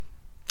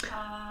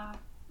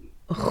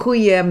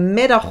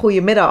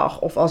Goedemiddag.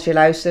 Of als je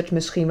luistert,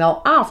 misschien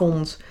wel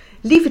avond.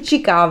 Lieve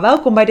Chica,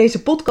 welkom bij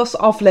deze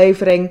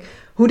podcastaflevering.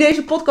 Hoe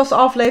deze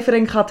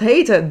podcastaflevering gaat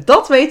heten,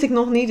 dat weet ik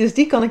nog niet. Dus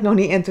die kan ik nog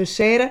niet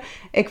introduceren.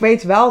 Ik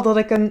weet wel dat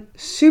ik een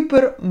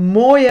super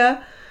mooie,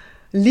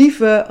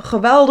 lieve,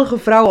 geweldige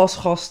vrouw als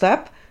gast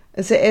heb.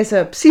 Ze is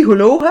een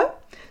psychologe.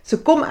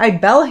 Ze komt uit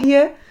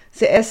België.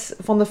 Ze is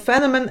van de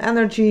feminine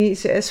energy.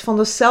 Ze is van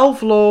de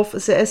self-love.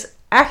 Ze is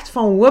echt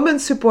van Women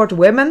Support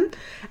Women.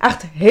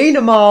 Echt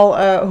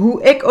helemaal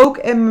hoe ik ook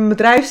in mijn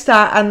bedrijf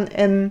sta en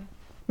in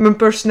mijn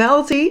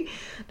personality.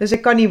 Dus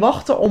ik kan niet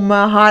wachten om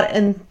haar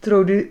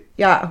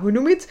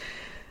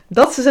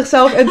dat ze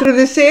zichzelf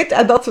introduceert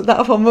en dat we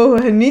daarvan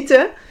mogen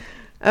genieten.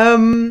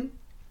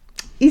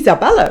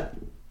 Isabelle,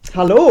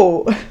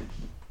 hallo.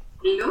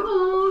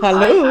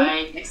 Hallo.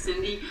 Hi,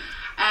 Cindy.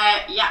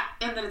 Ja,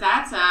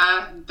 inderdaad.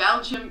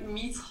 Belgium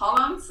meets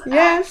Holland.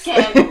 Yes.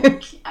 Kijk,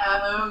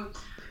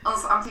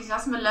 ons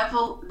enthousiasme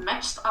level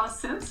matcht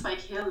alleszins, wat ik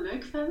heel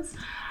leuk vind.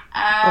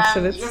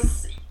 Absoluut.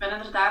 Yes, ik ben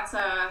inderdaad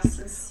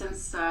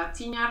sinds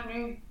 10 jaar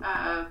nu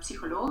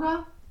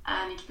psychologe.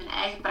 En ik heb mijn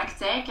eigen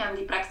praktijk. En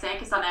die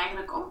praktijk is dan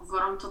eigenlijk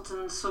omgevormd tot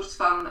een soort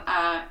van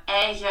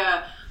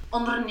eigen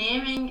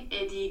onderneming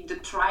die ik de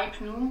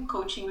Tribe noem,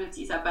 Coaching met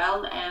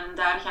Isabelle. En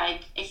daar ga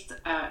ik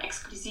echt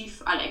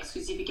exclusief,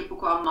 ik heb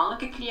ook wel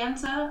mannelijke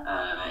cliënten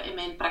in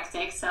mijn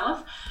praktijk zelf.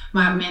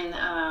 Maar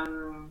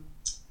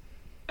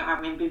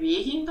mijn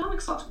beweging dan,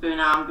 ik zal het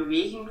bijna een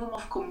beweging noemen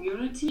of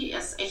community,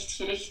 is echt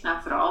gericht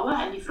naar vrouwen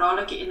en die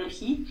vrouwelijke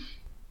energie.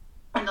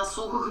 En dat is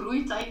zo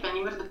gegroeid, dat ik ben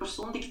niet meer de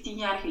persoon die ik 10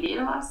 jaar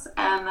geleden was.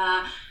 En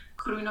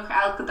ik groei nog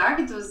elke dag,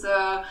 dus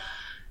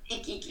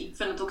ik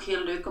vind het ook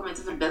heel leuk om mij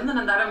te verbinden.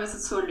 En daarom is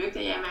het zo leuk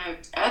dat jij mij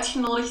hebt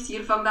uitgenodigd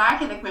hier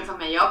vandaag. En dat ik mij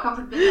met jou kan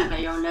verbinden en met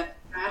jouw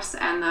luisteraars.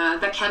 En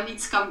dat ik hen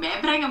iets kan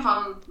bijbrengen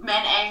van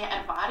mijn eigen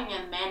ervaring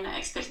en mijn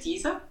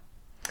expertise.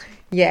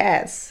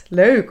 Yes,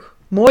 leuk.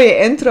 Mooie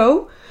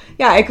intro.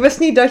 Ja, ik wist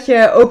niet dat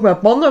je ook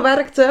met mannen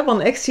werkte.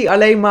 Want ik zie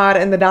alleen maar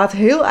inderdaad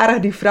heel erg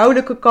die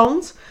vrouwelijke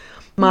kant.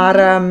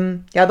 Maar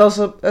dat is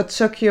het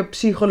stukje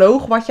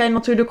psycholoog wat jij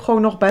natuurlijk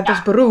gewoon nog bent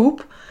als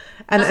beroep.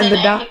 En dat zijn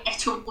inderdaad eigenlijk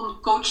echt gewoon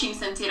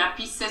coachings- en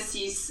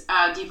therapiesessies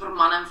die voor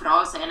man en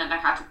vrouw zijn. En dat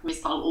gaat ook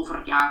meestal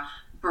over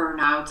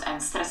burn-out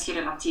en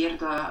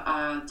stressgerelateerde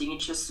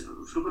dingetjes.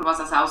 Vroeger was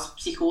dat zelfs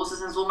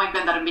psychoses en zo, maar ik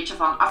ben daar een beetje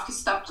van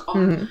afgestapt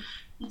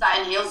dat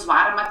een heel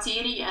zware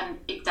materie. En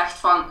ik dacht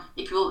van,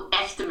 ik wil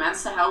echt de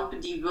mensen helpen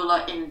die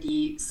willen in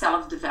die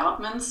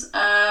self-development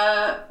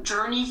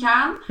journey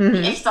gaan.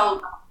 Die echt al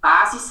een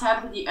basis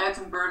hebben, die uit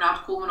een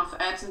burn-out komen of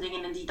uit een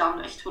dingen en die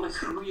dan echt willen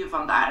groeien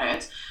van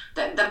daaruit.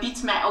 Dat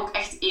biedt mij ook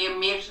echt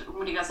meer, hoe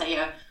moet ik dat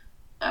zeggen,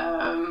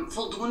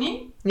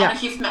 voldoening. Ja. En dat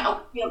geeft mij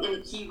ook veel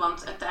energie,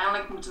 want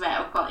uiteindelijk moeten wij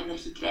ook wel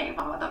energie krijgen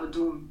van wat we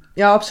doen.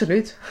 Ja,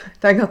 absoluut.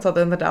 Ik denk dat dat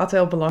inderdaad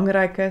heel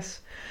belangrijk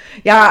is.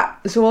 Ja,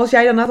 zoals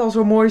jij dan net al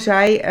zo mooi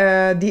zei,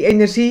 die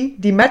energie,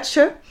 die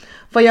matchen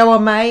van jou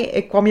en mij.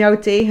 Ik kwam jou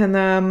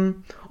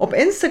tegen op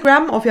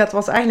Instagram, of ja, het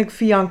was eigenlijk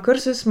via een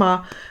cursus,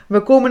 maar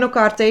we komen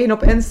elkaar tegen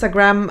op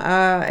Instagram.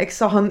 Ik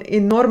zag een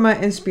enorme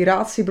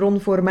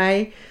inspiratiebron voor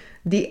mij,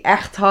 die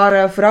echt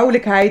haar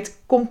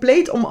vrouwelijkheid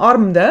compleet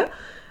omarmde.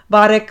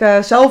 Waar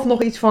ik zelf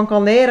nog iets van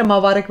kan leren,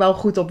 maar waar ik wel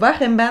goed op weg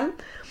in ben.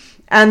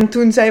 En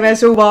toen zijn wij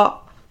zo wat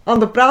aan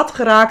de praat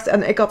geraakt.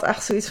 En ik had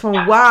echt zoiets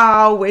van,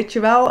 wauw, weet je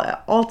wel.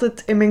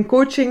 Altijd in mijn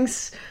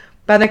coachings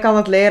ben ik aan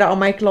het leren aan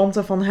mijn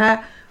klanten van,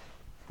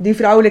 die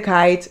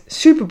vrouwelijkheid,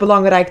 super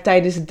belangrijk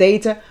tijdens het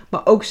daten.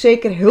 Maar ook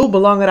zeker heel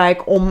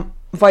belangrijk om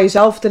van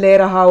jezelf te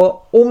leren houden.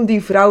 Om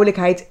die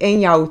vrouwelijkheid in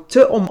jou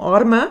te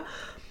omarmen.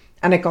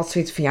 En ik had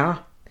zoiets van,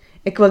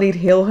 ik wil hier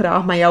heel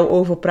graag met jou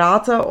over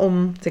praten.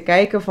 Om te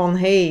kijken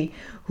van,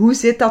 hoe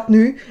zit dat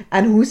nu?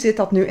 En hoe zit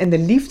dat nu in de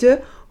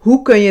liefde?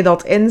 Hoe kun je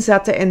dat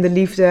inzetten in de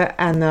liefde?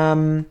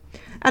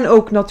 En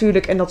ook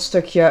natuurlijk in dat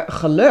stukje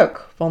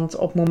geluk. Want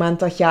op het moment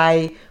dat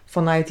jij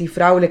vanuit die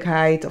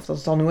vrouwelijkheid, of dat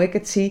is dan hoe ik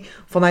het zie,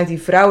 vanuit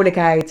die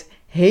vrouwelijkheid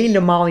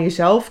helemaal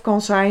jezelf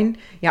kan zijn,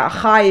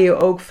 ga je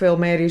ook veel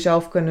meer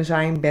jezelf kunnen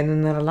zijn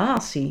binnen een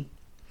relatie.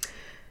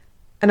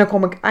 En dan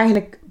kom ik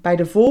eigenlijk bij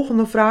de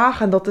volgende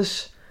vraag. En dat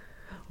is,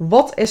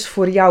 wat is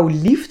voor jou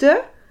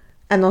liefde?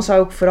 En dan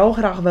zou ik vooral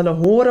graag willen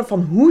horen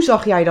van, hoe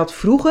zag jij dat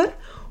vroeger?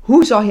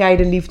 Hoe zag jij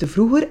de liefde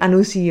vroeger en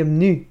hoe zie je hem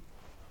nu?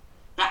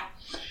 Ja,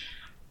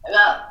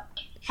 wel,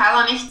 ik ga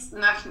dan echt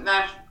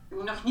naar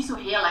nog niet zo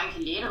heel lang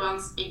geleden,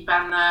 want ik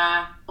ben,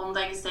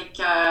 ondanks dat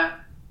ik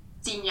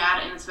 10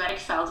 jaar in het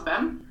werkveld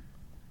ben,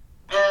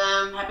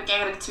 heb ik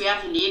eigenlijk 2 jaar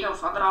geleden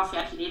of 1,5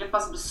 jaar geleden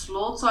pas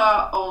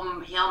besloten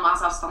om helemaal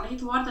zelfstandig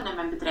te worden en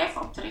mijn bedrijf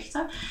op te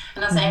richten.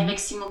 En dat is eigenlijk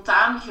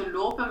simultaan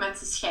gelopen met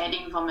de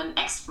scheiding van mijn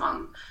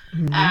ex-man.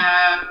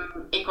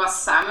 Ik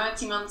was samen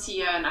met iemand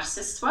die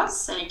narcist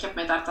was en ik heb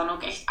mij daar dan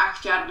ook echt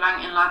 8 jaar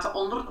lang in laten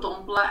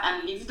onderdompelen.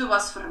 En liefde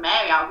was voor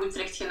mij, hoe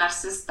trekt je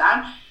narcist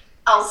aan?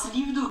 Als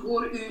liefde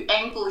voor u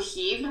enkel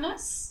geven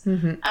is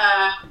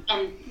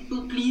en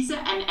people pleasen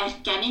en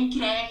erkenning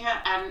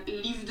krijgen en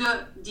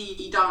liefde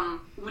die dan,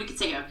 hoe moet ik het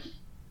zeggen,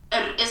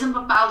 er is een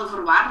bepaalde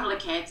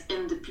voorwaardelijkheid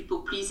in de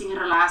people-pleasing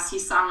relatie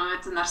samen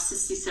met de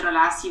narcistische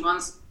relatie.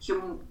 Want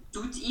je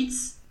doet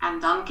iets en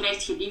dan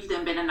krijg je liefde.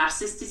 En bij een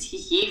narcistisch, je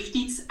geeft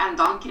iets en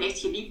dan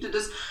krijg je liefde.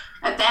 Dus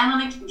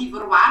uiteindelijk, die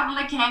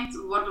voorwaardelijkheid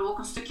worden we ook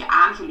een stukje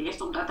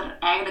aangeleerd. Omdat er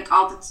eigenlijk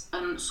altijd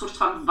een soort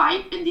van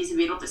vibe in deze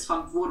wereld is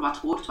van voor wat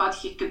hoort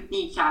wat. Je kunt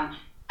niet gaan...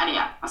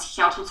 als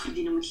je geld wilt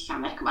verdienen, moet je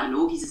gaan werken. Wat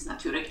logisch is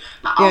natuurlijk.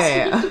 Maar als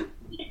je liefde...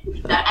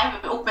 Daar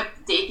hebben we ook met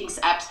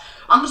datingsapps.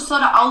 Anders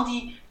zouden al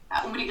die...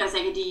 hoe moet ik dat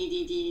zeggen,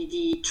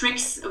 die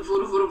tricks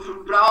voor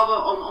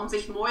vrouwen om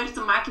zich mooier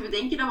te maken. We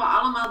denken dat we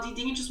allemaal die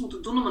dingetjes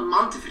moeten doen om een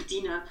man te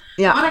verdienen.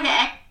 Ja. Maar wat je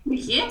eigenlijk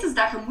vergeet is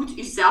dat je moet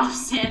jezelf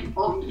zijn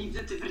om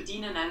liefde te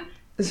verdienen. En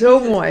zo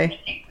mooi.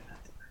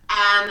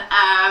 En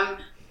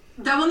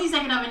dat wil niet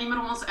zeggen dat we niet meer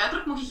om ons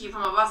uiterlijk mogen geven,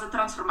 maar was de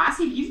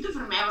transformatie, liefde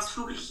voor mij was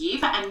vroeger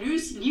geven en nu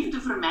is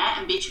liefde voor mij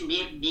een beetje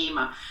meer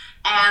nemen.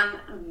 En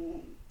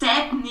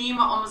tijd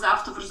nemen om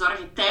mezelf te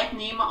verzorgen, tijd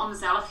nemen om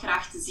mezelf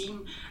graag te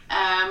zien.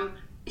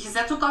 Je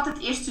zet ook altijd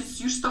eerst je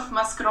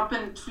zuurstofmasker op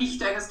in het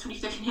vliegtuig als het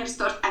vliegtuig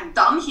neerstort en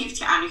dan geef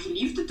je aan je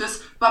geliefde.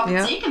 Dus wat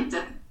betekent dit?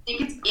 Het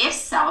betekent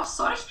eerst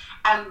zelfzorg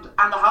en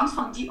aan de hand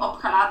van die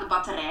opgeladen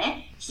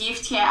batterij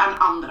geeft jij aan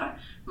anderen.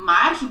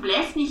 Maar je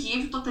blijft niet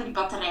geven totdat die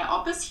batterij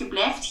op is. Je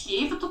blijft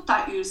geven totdat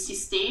je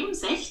systeem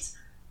zegt,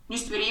 nu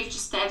is het weer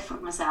eventjes tijd voor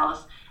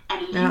mezelf.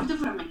 En liefde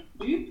voor mij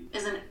nu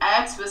is een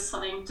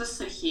uitwisseling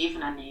tussen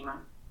geven en nemen.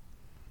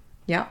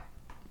 Ja,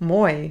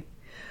 mooi.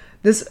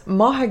 Dus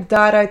mag ik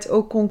daaruit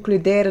ook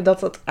concluderen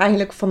dat het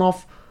eigenlijk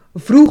vanaf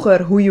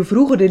vroeger, hoe je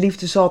vroeger de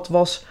liefde zat,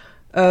 was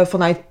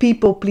vanuit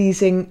people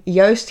pleasing,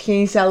 juist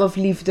geen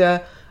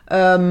zelfliefde,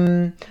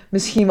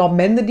 misschien wat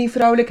minder die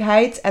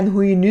vrouwelijkheid. En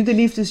hoe je nu de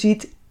liefde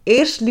ziet,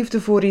 eerst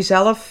liefde voor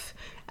jezelf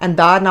en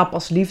daarna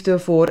pas liefde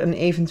voor een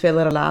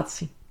eventuele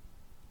relatie.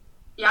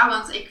 Ja,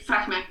 want ik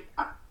vraag me,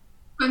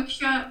 kun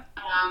je...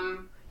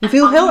 je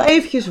viel heel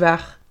eventjes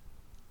weg.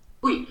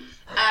 Oei,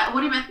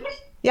 hoor je mij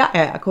terug?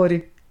 Ja, ik hoor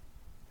u.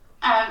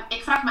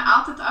 Ik vraag me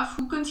altijd af,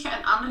 hoe kun je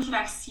een ander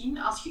graag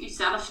zien als je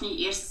jezelf niet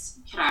eerst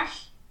graag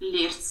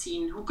leert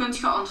zien? Hoe kun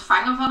je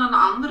ontvangen van een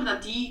ander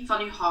dat die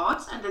van je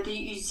houdt en dat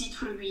die je ziet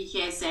voor wie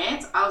jij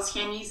zijt, als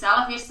jij niet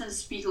zelf eerst in de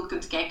spiegel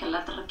kunt kijken,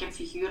 letterlijk en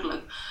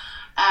figuurlijk.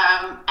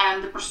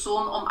 En de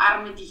persoon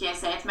omarmen die jij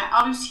zijt, met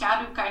al uw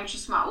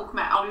schaduwkantjes, maar ook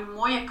met al uw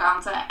mooie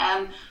kanten.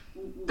 En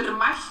er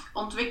mag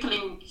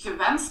ontwikkeling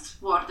gewenst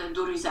worden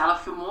door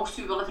jezelf. Je mag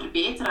je willen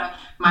verbeteren,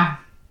 maar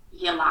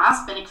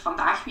helaas ben ik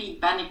vandaag wie ik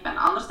ben. Ik ben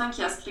anders dan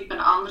gisteren, ik ben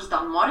anders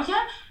dan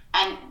morgen.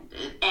 En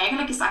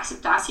eigenlijk is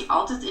acceptatie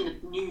altijd in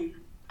het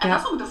nu. En dat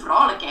is ook de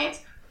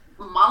vrouwelijkheid.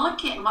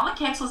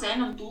 Mannelijkheid zou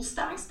zijn een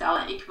doelstelling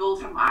stellen. Ik wil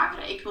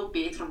vermageren, ik wil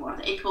beter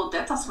worden, ik wil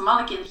dit. Dat is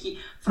mannelijke energie.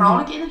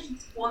 Vrouwelijke energie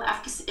is gewoon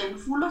even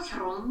invoelen,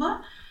 gronden.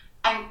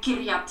 En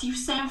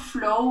creatief zijn,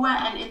 flowen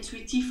en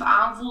intuïtief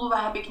aanvoelen,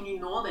 wat heb ik nu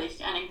nodig?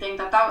 En ik denk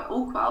dat dat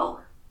ook wel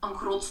een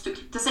groot stuk...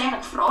 Het is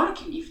eigenlijk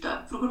vrouwelijke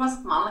liefde. Vroeger was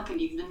het mannelijke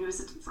liefde, nu is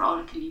het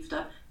vrouwelijke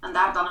liefde. En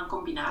daar dan een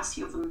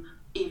combinatie of een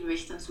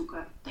evenwicht in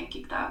zoeken, denk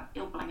ik dat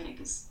heel belangrijk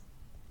is.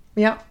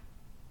 Ja,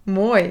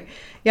 mooi.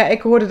 Ja,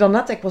 ik hoorde dan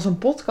net, ik was een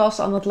podcast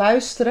aan het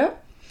luisteren.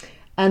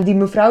 En die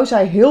mevrouw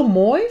zei heel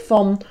mooi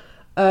van...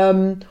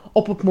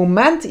 op het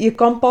moment, je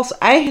kan pas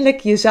eigenlijk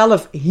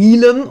jezelf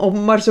healen, om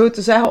het maar zo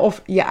te zeggen.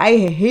 Of je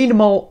eigen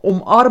helemaal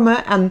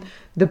omarmen en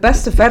de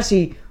beste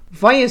versie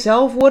van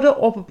jezelf worden.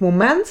 Op het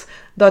moment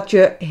dat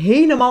je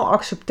helemaal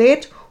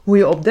accepteert hoe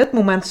je op dit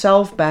moment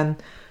zelf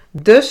bent.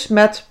 Dus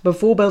met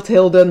bijvoorbeeld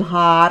heel dun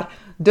haar.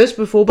 Dus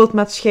bijvoorbeeld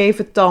met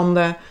scheve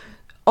tanden.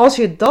 Als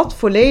je dat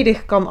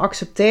volledig kan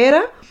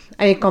accepteren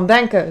en je kan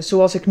denken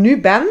zoals ik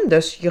nu ben,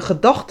 dus je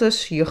gedachten,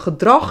 je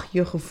gedrag,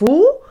 je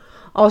gevoel.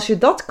 Als je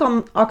dat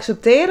kan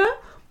accepteren,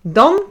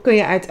 dan kun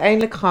je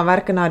uiteindelijk gaan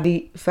werken naar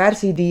die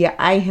versie die je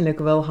eigenlijk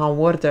wil gaan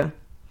worden.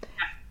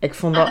 Ik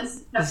vond dat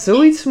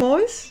zoiets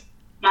moois.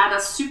 Ja,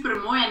 dat is super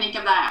mooi en ik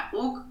heb dat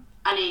ook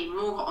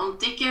mogen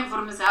ontdekken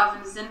voor mezelf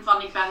in de zin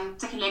van ik ben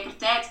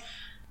tegelijkertijd...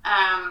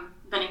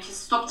 ben ik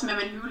gestopt met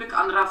mijn huwelijk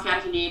 1,5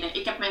 jaar geleden.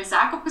 Ik heb mijn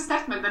zaak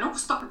opgestart, maar ik ben ook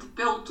gestopt met de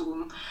pil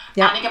toen.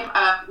 Ja. En ik heb...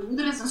 mijn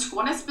moeder is een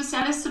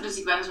schoonheidsspecialiste, dus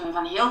ik ben zo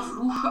van heel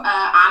vroeg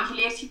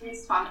aangeleerd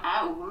geweest van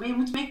hoe je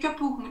moet make-up,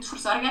 hoe je moet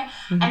verzorgen.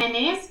 Mm-hmm. En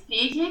ineens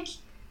kreeg ik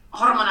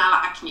hormonale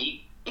acne.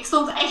 Ik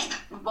stond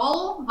echt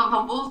bol,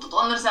 van boven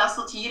tot onder, zelfs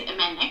tot hier in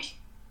mijn nek.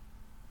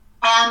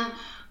 En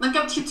dan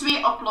heb je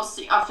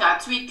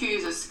twee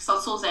keuzes, ik zal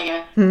het zo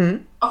zeggen.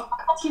 Mm-hmm. Of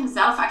had je een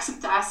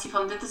zelfacceptatie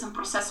van dit is een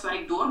proces waar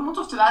ik door moet,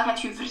 oftewel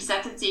gaat je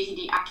verzetten tegen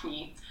die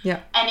acne.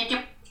 Ja. En ik heb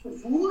het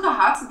gevoel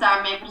gehad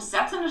dat mijn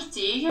verzetten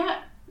ertegen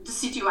de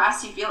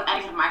situatie veel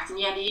erger maakte.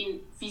 Niet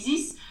alleen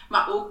fysisch,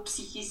 maar ook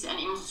psychisch en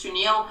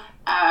emotioneel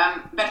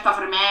werd dat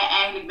voor mij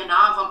eigenlijk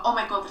bijna van oh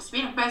my god, er is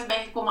weer een puist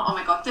bijgekomen, oh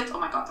my god dit,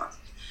 oh my god dat.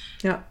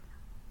 Ja.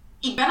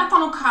 Ik ben het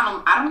dan ook gaan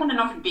omarmen en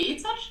nog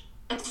beter.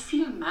 Het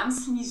viel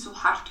mensen niet zo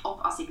hard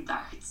op als ik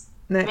dacht.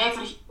 Nee. Wij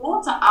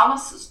vergroten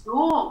alles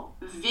zo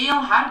veel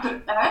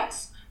harder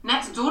uit,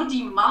 net door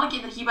die mannelijke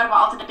energie waar we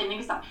altijd hebben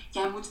ingestaan.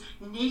 Jij moet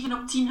 9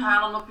 op 10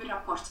 halen op je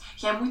rapport.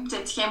 Jij moet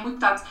dit, jij moet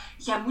dat.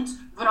 Jij moet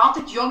voor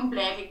altijd jong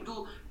blijven. Ik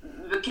bedoel,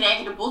 we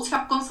krijgen de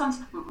boodschap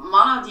constant,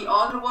 mannen die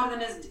ouder worden,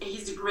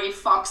 he's the grey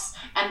fox.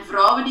 En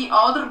vrouwen die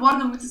ouder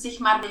worden, moeten zich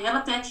maar de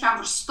hele tijd gaan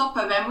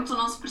verstoppen. Wij moeten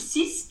ons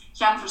precies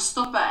gaan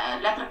verstoppen.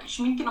 Letterlijk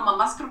schminken om een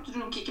masker op te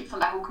doen. Ik heb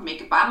vandaag ook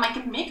make-up aan. Maar ik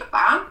heb make-up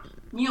aan,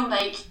 niet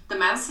omdat ik de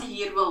mensen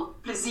hier wil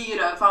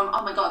plezieren van,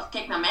 oh my god,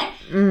 kijk naar mij.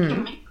 Ik heb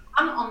make-up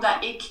aan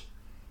omdat ik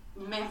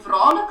mij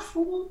vrouwelijk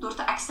voel door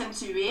te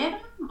accentueren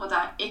wat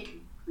dat ik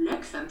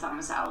leuk vind aan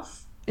mezelf.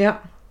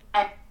 Ja.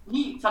 En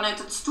niet vanuit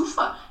het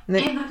stoeven.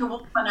 Nee. Eerder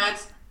gewoon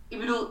vanuit... Ik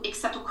bedoel, ik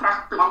zet ook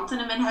graag planten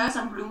in mijn huis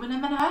en bloemen in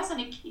mijn huis. En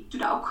ik doe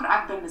dat ook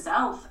graag bij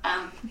mezelf.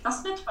 En dat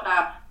is net wat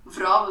dat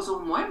vrouwen zo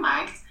mooi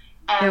maakt.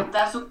 En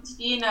dat is ook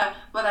hetgene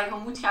wat je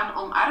moet gaan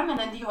omarmen.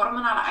 En die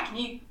hormonale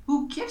acne,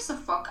 who gives a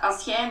fuck?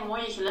 Als jij een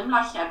mooie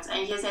glimlach hebt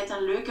en jij bent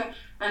een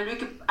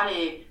leuke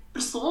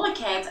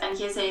persoonlijkheid en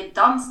jij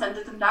danst en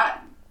dit en dat...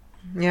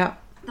 Ja,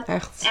 dat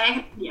echt. maakt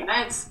eigenlijk niet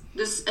uit.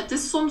 Dus het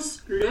is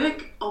soms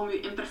leuk om je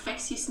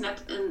imperfecties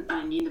net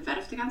niet in de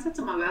verf te gaan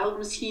zetten, maar wel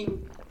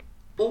misschien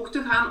ook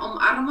te gaan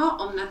omarmen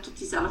om net tot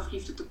die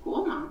zelfliefde te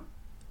komen.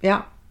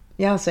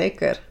 Ja,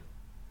 zeker.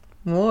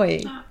 Mooi.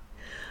 Ja.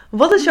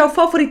 Wat is jouw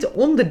favoriete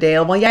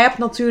onderdeel? Want jij hebt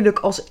natuurlijk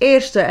als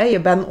eerste,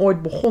 je bent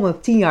ooit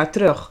begonnen 10 jaar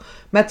terug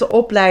met de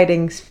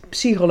opleiding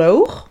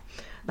psycholoog.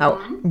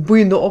 Nou,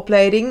 boeiende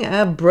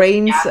opleiding,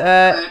 brains.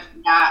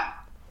 Ja.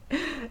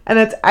 En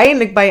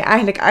uiteindelijk ben je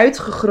eigenlijk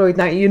uitgegroeid.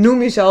 Nou, je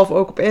noemt jezelf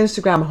ook op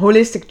Instagram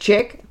holistic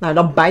chick. Nou,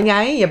 dat ben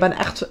jij. Je bent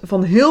echt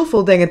van heel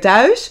veel dingen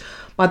thuis.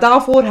 Maar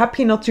daarvoor heb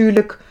je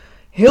natuurlijk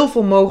heel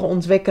veel mogen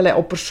ontwikkelen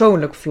op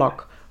persoonlijk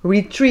vlak.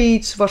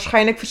 Retreats,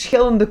 waarschijnlijk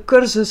verschillende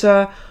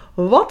cursussen.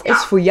 Wat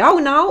is voor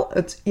jou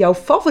nou jouw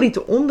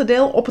favoriete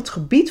onderdeel op het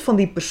gebied van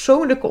die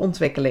persoonlijke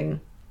ontwikkeling?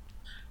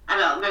 En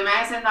wel, bij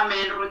mij zijn dat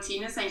mijn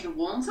routines en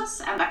gewoontes.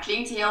 En dat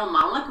klinkt heel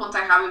mannelijk, want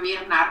dan gaan we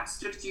weer naar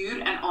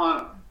structuur en...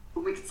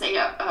 hoe moet ik het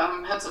zeggen,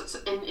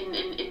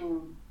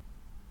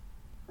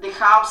 de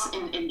chaos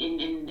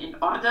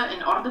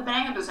in orde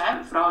brengen. Dus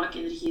vrouwelijke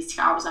energie is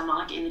chaos en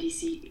mannelijke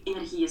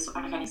energie is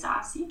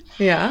organisatie.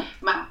 Ja.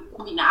 Maar de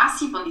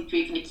combinatie van die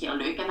twee vind ik heel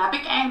leuk. En dat heb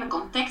ik eigenlijk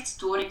ontdekt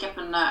door, ik heb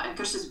een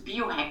cursus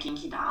biohacking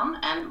gedaan.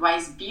 En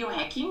wat is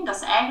biohacking? Dat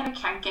is eigenlijk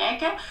gaan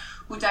kijken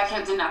hoe dat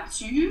je de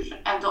natuur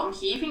en de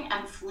omgeving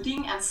en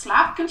voeding en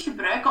slaap kunt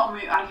gebruiken om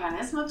je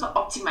organisme te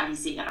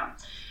optimaliseren.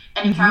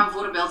 En ik ga een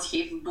voorbeeld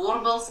geven.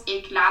 Bijvoorbeeld,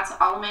 ik laat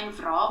al mijn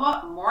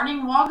vrouwen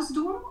morning walks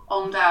doen,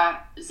 omdat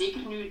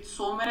zeker nu het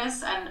zomer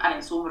is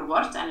en zomer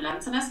wordt en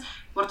lente is,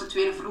 wordt het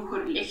weer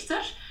vroeger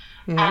lichter.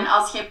 Ja. En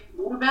als jij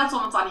bijvoorbeeld,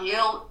 om het dan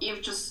heel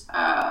eventjes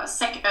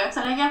sec uit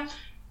te leggen,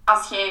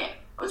 als jij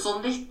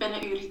zonlicht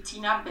binnen je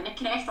retina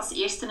binnenkrijgt als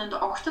eerste in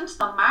de ochtend,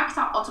 dan maakt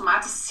dat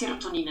automatisch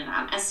serotonine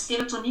aan. En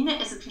serotonine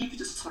is het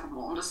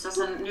liefdeshormoon. Dus dat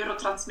is een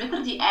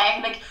neurotransmitter die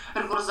eigenlijk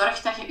ervoor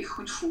zorgt dat je je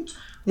goed voelt.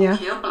 Ook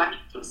heel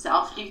belangrijk voor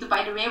zelfliefde,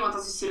 by the way, want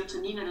als je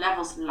serotonine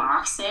levels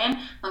laag zijn,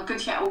 dan kun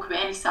je ook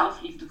weinig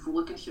zelfliefde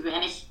voelen. Kun je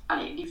weinig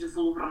liefde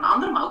voelen voor een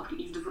ander, maar ook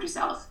liefde voor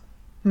jezelf.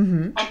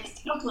 En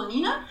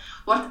serotonine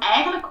wordt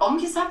eigenlijk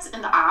omgezet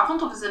in de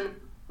avond, of is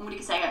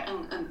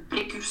een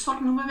precursor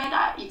noemen wij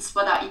dat, iets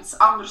wat dat iets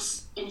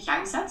anders in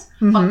gang zet,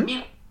 van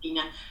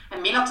melatonine.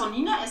 En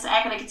melatonine is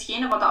eigenlijk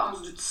hetgene wat dat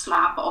ons doet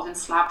slapen of in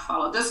slaap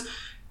vallen. Dus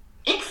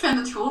ik vind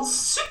het gewoon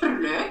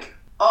superleuk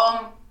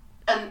om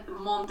een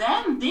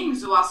mondain ding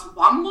zoals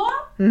wandelen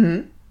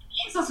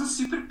eens als een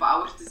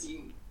superpower te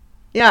zien.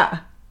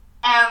 Ja.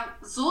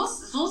 En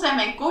zo zijn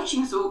mijn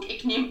coachings ook.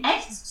 Ik neem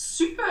echt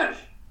super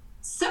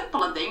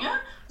simpele dingen.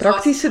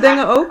 Praktische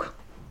dingen ook?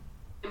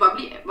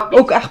 Wat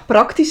ook echt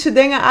praktische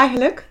dingen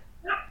eigenlijk?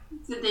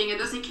 Praktische dingen.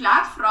 Dus ik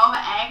laat vrouwen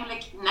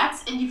eigenlijk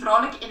net in die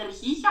vrouwelijke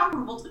energie gaan.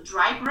 Bijvoorbeeld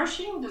dry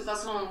brushing. Dus dat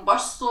is zo'n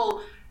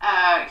borstel,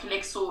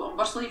 gelijk zo'n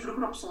borstel die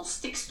vroeger op zo'n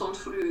stick stond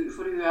voor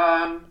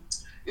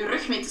je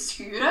rug mee te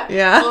schuren.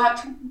 Ja. Zo heb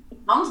je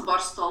een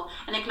handborstel.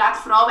 En ik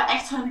laat vrouwen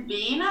echt hun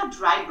benen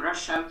dry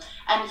brushen.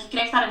 En je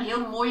krijgt daar een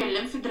heel mooie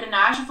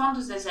lymfedrainage van.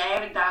 Dus dat is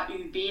eigenlijk dat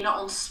je benen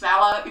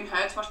ontzwellen, je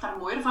huid wordt daar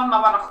mooier van.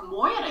 Maar wat nog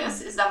mooier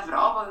is dat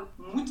vrouwen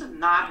moeten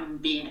naar hun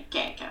benen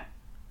kijken.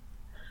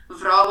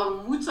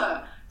 Vrouwen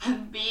moeten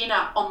hun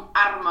benen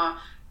omarmen.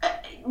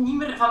 Niet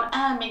meer van,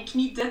 mijn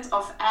knie dit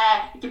of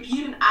ik heb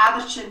hier een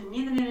adertje.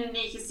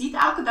 Nee. Je ziet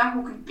elke dag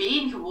ook je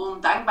been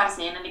gewoon dankbaar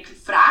zijn. En ik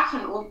vraag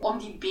hen ook om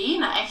die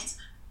benen echt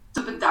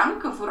te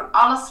bedanken voor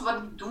alles wat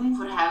die doen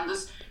voor hen.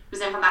 Dus we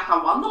zijn vandaag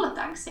gaan wandelen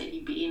dankzij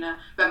die benen.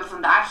 We hebben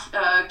vandaag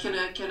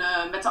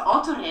kunnen met de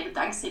auto rijden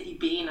dankzij die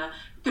benen.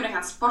 We kunnen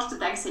gaan sporten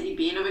dankzij die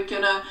benen. We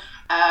kunnen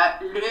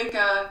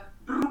leuke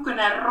broeken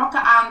en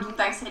rokken aandoen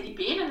dankzij die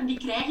benen. En die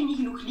krijgen niet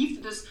genoeg liefde.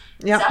 Dus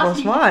ja, dat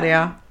is waar,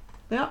 ja.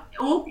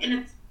 Ook in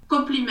het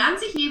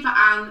complimenten geven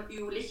aan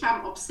uw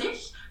lichaam op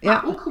zich.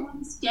 Maar ook gewoon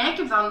eens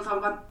kijken van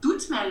wat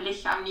doet mijn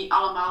lichaam niet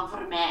allemaal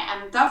voor mij.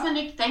 En dat vind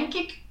ik, denk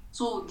ik,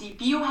 zo die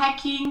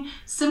biohacking,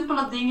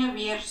 simpele dingen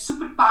weer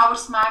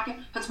superpowers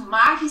maken. Het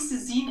magische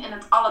zien in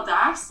het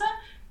alledaagse,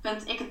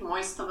 vind ik het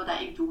mooiste wat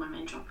ik doe met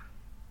mijn job.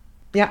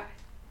 Ja,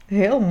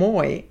 heel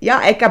mooi.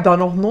 Ja, ik heb daar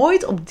nog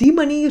nooit op die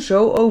manier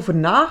zo over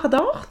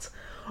nagedacht.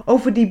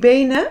 Over die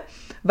benen.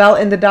 Wel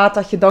inderdaad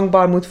dat je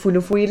dankbaar moet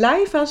voelen voor je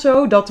lijf en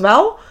zo, dat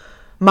wel.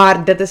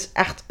 Maar dit is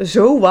echt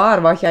zo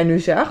waar wat jij nu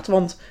zegt.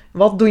 Want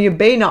wat doen je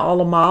benen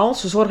allemaal?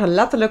 Ze zorgen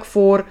letterlijk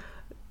voor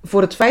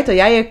het feit dat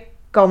jij je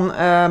kan,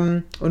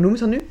 hoe noem je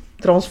dat nu?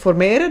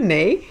 Transformeren?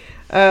 Nee.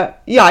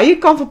 Ja, je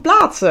kan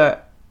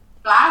verplaatsen.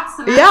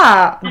 Plaatsen.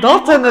 Ja,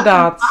 dat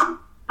inderdaad.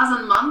 Als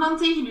een man dan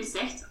tegen je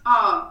zegt,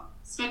 oh,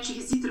 schatje,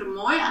 je ziet er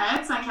mooi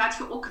uit, dan gaat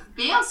je ook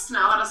veel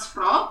sneller als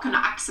vrouw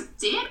kunnen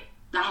accepteren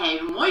dat hij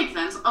je mooi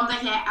vindt.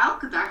 Omdat jij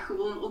elke dag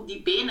gewoon ook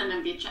die benen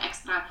een beetje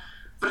extra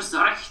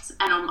verzorgt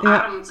en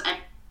omarmt. Ja.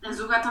 En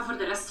zo gaat dat voor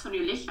de rest van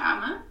je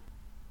lichaam, hè?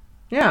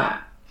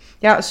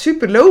 Ja,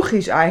 super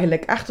logisch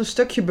eigenlijk. Echt een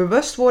stukje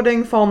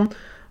bewustwording van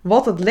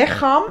wat het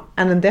lichaam,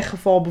 en in dit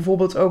geval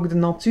bijvoorbeeld ook de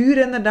natuur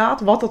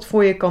inderdaad, wat dat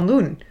voor je kan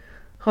doen.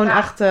 Gewoon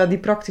echt die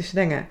praktische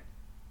dingen.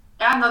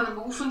 Ja, en dan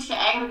beoefent je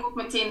eigenlijk ook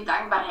meteen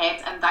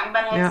dankbaarheid. En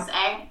dankbaarheid is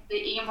eigenlijk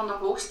een van de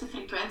hoogste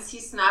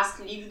frequenties naast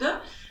liefde.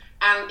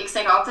 En ik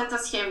zeg altijd,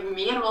 als je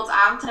meer wilt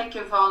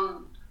aantrekken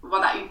van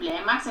wat dat je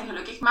blij maakt en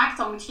gelukkig maakt,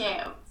 dan moet je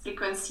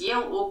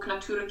frequentieel ook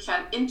natuurlijk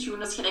gaan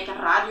intunen. Als je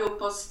een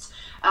radiopost,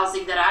 als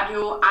ik de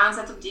radio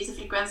aanzet op deze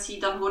frequentie,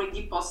 dan hoor ik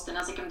die post. En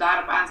als ik hem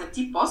daarop aanzet,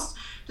 die post.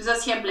 Dus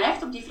als jij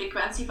blijft op die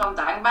frequentie van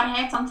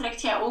dankbaarheid, dan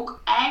trekt jij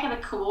ook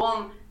eigenlijk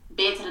gewoon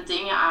betere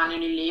dingen aan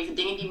in je leven.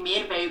 Dingen die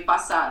meer bij je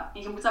passen.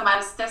 En je moet dat maar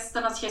eens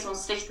testen. Als je zo'n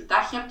slechte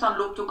dag hebt, dan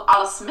loopt ook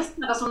alles mis.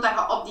 Maar dat is omdat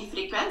je op die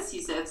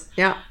frequentie zit.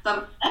 Ja.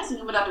 Ze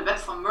noemen dat de wet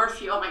van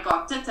Murphy. Oh my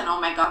god, dit en oh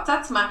my god,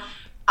 dat. Maar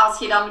als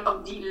je dan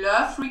op die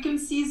love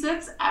frequency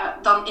zit,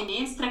 dan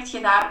ineens trekt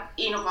je daar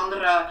een of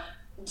andere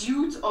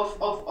dude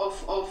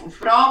of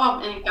vrouw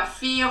in een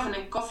café of in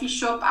een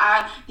coffeeshop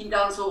aan, die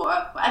dan zo...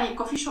 een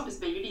coffeeshop is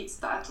bij jullie iets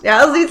staat.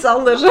 Ja, dat is iets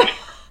anders.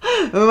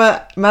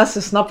 Maar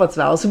mensen snappen het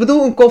wel. Ze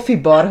bedoelen een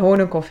koffiebar, gewoon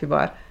een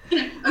koffiebar.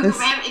 Dus...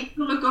 Ik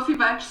bedoel een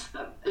koffiebar.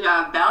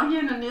 Ja, België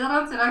en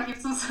Nederland, en dan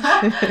geeft ons...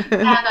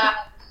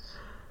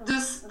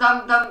 Dus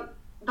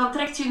dan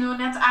trekt je nu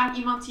net aan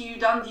iemand die je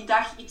dan die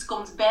dag iets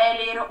komt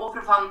bijleren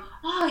over van,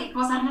 oh, ik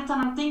was daar net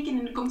aan het denken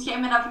en dan komt jij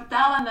mij dat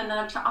vertellen en dan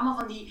heb je allemaal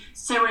van die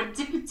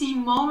serendipity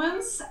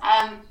moments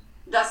en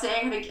dat is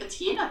eigenlijk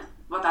hetgene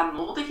wat dan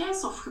nodig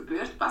is of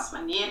gebeurt pas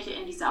wanneer je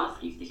in die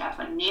zelfliefde gaat,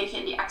 wanneer je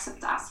in die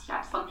acceptatie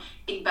gaat van,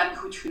 ik ben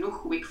goed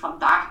genoeg hoe ik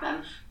vandaag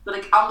ben, wil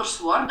ik anders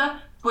worden,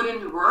 put in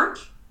the work,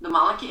 de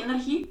mannelijke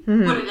energie,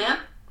 put it in,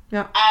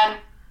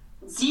 en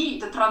zie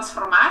de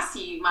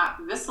transformatie, maar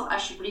wissel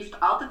alsjeblieft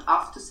altijd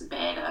af tussen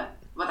beide.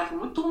 Wat je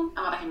moet doen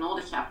en wat je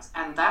nodig hebt.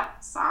 En dat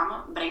samen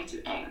brengt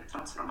u eigenlijk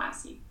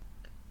transformatie.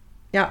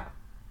 Ja,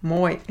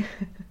 mooi.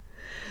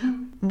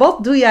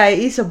 Wat doe jij,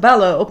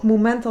 Isabelle, op het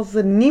moment dat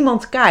er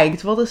niemand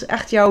kijkt? Wat is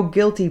echt jouw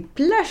guilty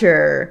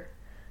pleasure?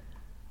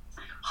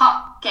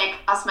 Kijk,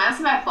 als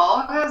mensen mij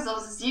volgen,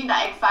 zullen ze zien dat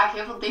ik vaak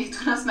heel veel dingen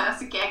doe als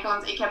mensen kijken.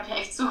 Want ik heb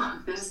echt zo,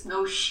 there is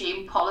no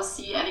shame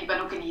policy. En ik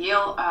ben ook een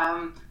heel...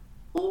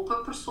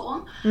 open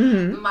persoon.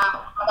 Mm-hmm. Maar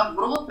wat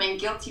bijvoorbeeld mijn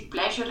guilty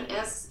pleasure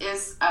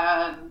is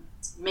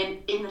mijn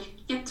inner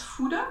kind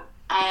voeden.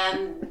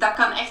 En dat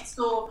kan echt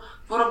zo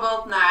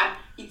bijvoorbeeld naar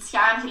iets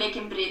gaan gelijk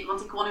in breed,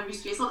 want ik woon in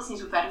Wustwezel, dat is niet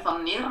zo ver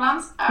van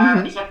Nederland.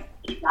 Ik heb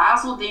daar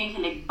zo dingen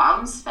gelijk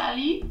Bounce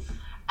Valley.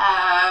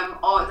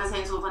 Dat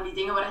zijn zo van die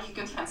dingen waar je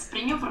kunt gaan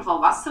springen voor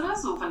volwassenen,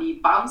 zo van die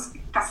bounce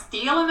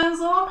kastelen en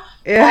zo.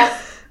 Ja,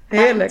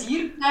 heerlijk. Naar een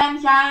diertuin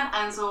gaan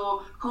en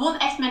zo gewoon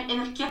echt mijn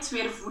inner kind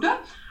weer voeden.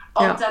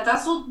 Omdat dat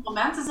zo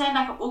momenten zijn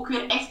dat je ook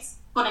weer echt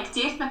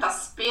connecteert met dat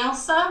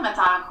speelse, met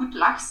dat goed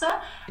lachen,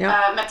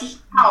 met die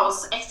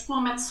chaos. Echt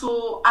gewoon met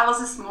zo, alles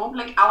is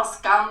mogelijk, alles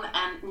kan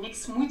en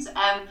niks moet.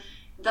 En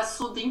dat is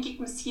zo, denk ik,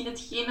 misschien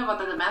hetgene wat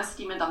de mensen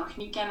die me dan nog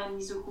niet kennen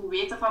niet zo goed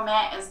weten van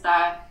mij, is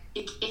dat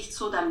ik echt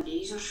zo dat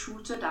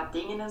lasershooten, dat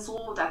dingen en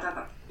zo,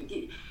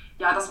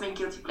 dat is mijn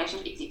guilty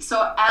pleasure. Ik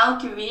zou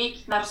elke week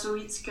naar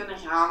zoiets kunnen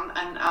gaan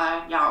en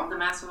of de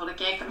mensen willen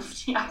kijken of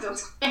die dat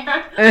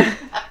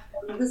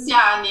dus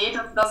ja, nee,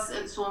 dat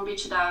is zo'n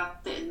beetje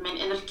mijn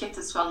inner kind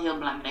is wel heel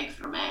belangrijk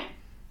voor mij.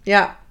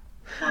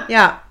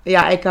 Ja,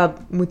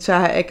 moet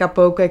zeggen,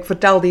 ik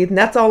vertelde het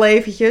net al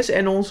eventjes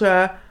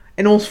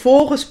in ons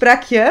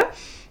voorgesprekje,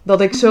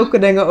 dat ik zulke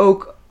dingen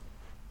ook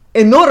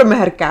enorm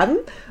herken.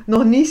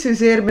 Nog niet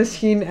zozeer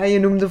misschien, en je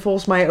noemde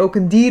volgens mij ook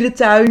een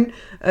dierentuin,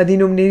 die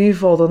noemde in ieder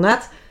geval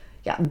daarnet.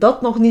 Ja,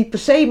 dat nog niet per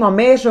se, maar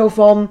meer zo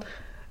van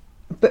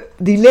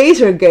die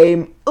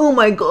lasergame. Oh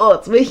my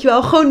god, weet je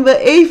wel, gewoon weer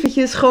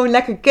eventjes gewoon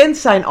lekker kind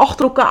zijn,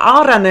 achter elkaar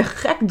aanrennen,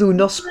 gek doen,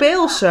 dat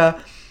speelse.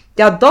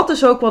 Ja, dat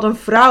is ook wat een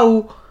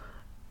vrouw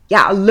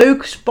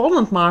leuk,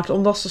 spannend maakt,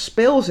 omdat ze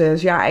speels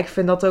is. Ja, ik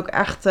vind dat ook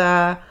echt...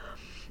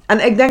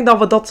 En ik denk dat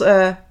we dat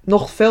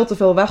nog veel te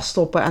veel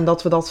wegstoppen en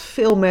dat we dat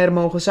veel meer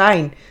mogen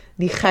zijn.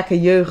 Die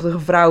gekke jeugdige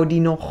vrouw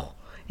die nog,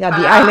 die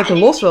eigenlijk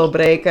los wil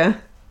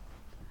breken.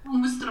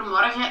 Moest er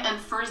morgen een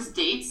first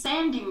date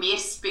zijn die meer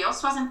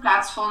speels was in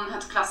plaats van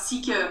het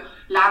klassieke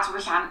laten we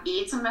gaan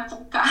eten met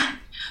elkaar.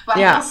 Wat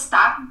heel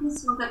statisch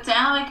is, want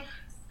uiteindelijk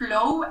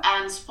flow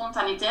en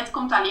spontaniteit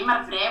komt alleen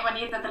maar vrij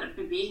wanneer dat er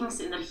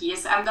bewegingsenergie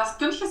is. En dat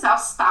kun je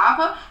zelfs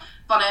staven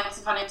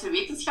vanuit de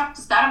wetenschap.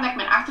 Dus daarom dat ik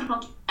mijn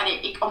achtergrond...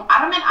 ik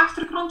omarm mijn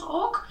achtergrond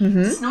ook. Het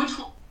is nooit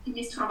voldoende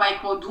geweest voor wat ik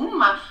wou doen,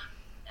 maar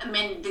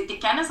de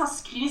kennis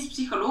als klinisch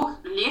psycholoog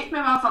leert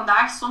mij wel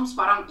vandaag soms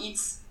waarom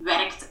iets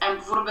werkt. En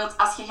bijvoorbeeld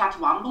als je gaat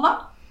wandelen,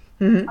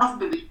 of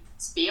bewegen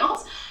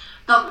speelt,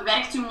 dan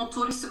werkt je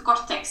motorische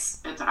cortex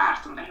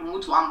uiteraard, omdat je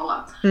moet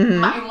wandelen.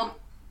 Maar je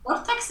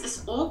cortex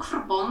is ook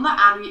verbonden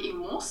aan je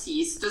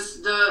emoties.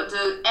 Dus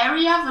de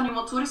area van je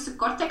motorische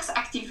cortex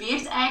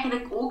activeert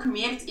eigenlijk ook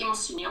meer het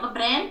emotionele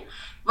brein,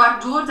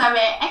 waardoor dat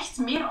wij echt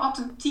meer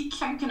authentiek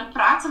gaan kunnen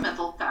praten met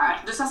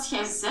elkaar. Dus als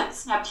jij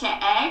zit, heb jij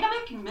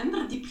eigenlijk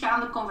minder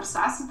diepgaande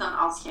conversaties dan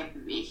als jij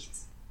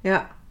beweegt.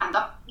 Ja. En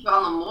dat is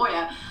wel een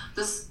mooie.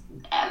 Dus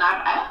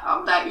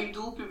omdat uw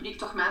doelpubliek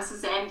toch mensen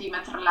zijn die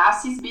met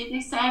relaties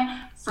bezig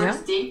zijn, first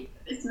date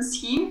is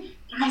misschien,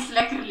 ga eens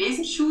lekker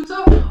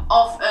lasershooten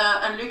of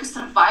een leuke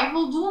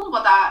survival doen,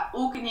 wat dat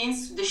ook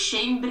ineens de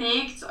shame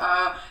breekt.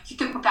 Je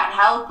kunt elkaar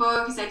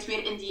helpen, je bent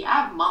weer in die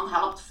man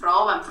helpt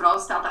vrouw en vrouw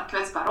stelt daar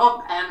kwetsbaar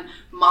op en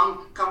man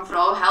kan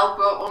vrouw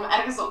helpen om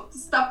ergens op te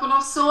stappen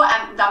of zo.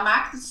 En dat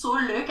maakt het zo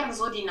leuk en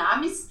zo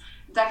dynamisch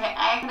dat je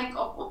eigenlijk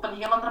op een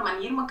heel andere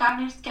manier elkaar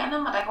leert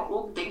kennen, maar dat je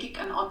ook, denk ik,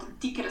 een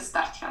authentiekere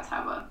start gaat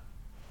hebben.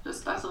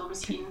 Dus dat is zo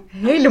misschien...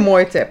 Hele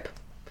mooie tip.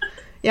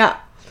 Ja,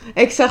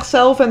 ik zeg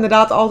zelf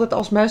inderdaad altijd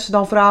als mensen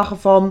dan vragen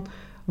van...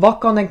 Wat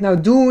kan ik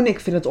nou doen? Ik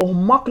vind het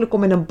ongemakkelijk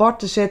om in een bar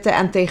te zitten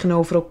en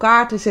tegenover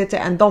elkaar te zitten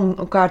en dan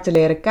elkaar te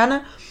leren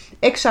kennen.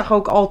 Ik zeg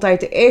ook altijd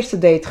de eerste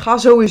date, ga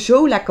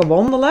sowieso lekker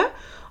wandelen.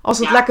 Als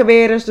het lekker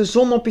weer is, de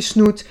zon op je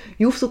snoet.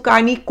 Je hoeft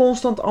elkaar niet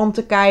constant aan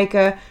te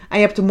kijken. En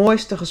je hebt de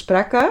mooiste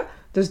gesprekken.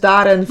 Dus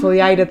daarin vul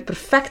jij dit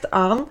perfect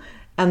aan.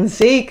 En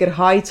zeker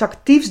ga iets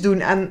actiefs doen.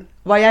 En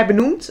wat jij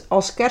benoemt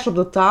als kers op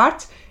de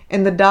taart.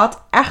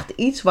 Inderdaad echt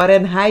iets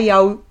waarin hij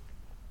jouw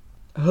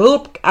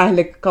hulp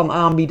eigenlijk kan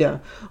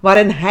aanbieden.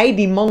 Waarin hij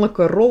die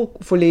mannelijke rol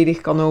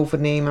volledig kan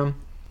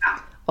overnemen. Ja.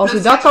 Als je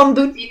dat kan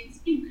doen...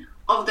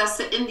 Of dat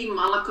ze in die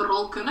mannelijke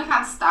rol kunnen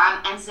gaan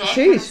staan. En zij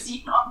kunnen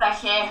zien of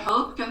dat jij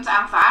hulp kunt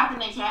aanvaarden.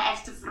 En jij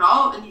echt de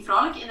vrouw, in die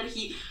vrouwelijke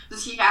energie.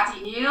 Dus je gaat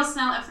heel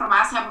snel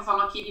informatie hebben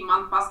van oké, die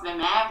man past bij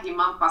mij. Of die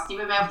man past niet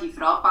bij mij. Of die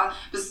vrouw past.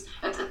 Dus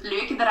het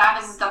leuke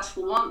daaraan is dat het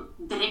gewoon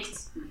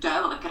direct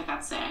duidelijker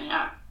gaat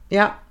zijn.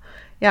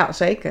 Ja,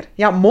 zeker.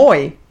 Ja,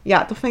 mooi.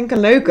 Ja, dat vind ik een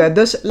leuke.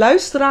 Dus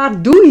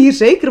luisteraar, doe hier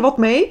zeker wat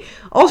mee.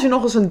 Als je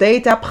nog eens een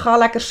date hebt, ga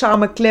lekker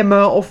samen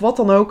klimmen of wat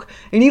dan ook.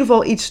 In ieder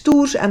geval iets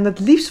stoers en het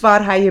liefst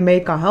waar hij je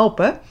mee kan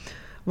helpen.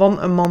 Want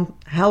een man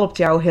helpt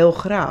jou heel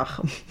graag.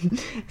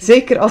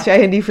 Zeker als jij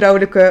in die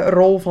vrouwelijke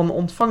rol van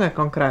ontvanger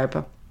kan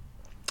kruipen.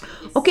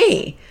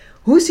 Oké.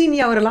 Hoe zien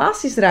jouw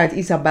relaties eruit,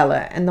 Isabelle?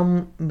 En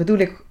dan bedoel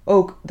ik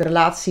ook de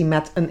relatie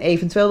met een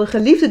eventuele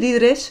geliefde die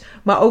er is.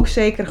 Maar ook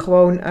zeker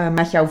gewoon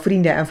met jouw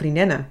vrienden en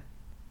vriendinnen.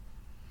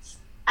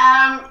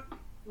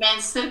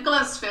 Mijn cirkel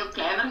is veel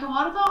kleiner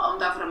geworden.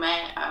 Omdat voor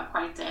mij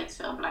kwaliteit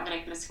veel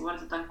belangrijker is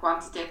geworden dan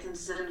kwantiteit. In de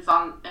zin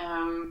van...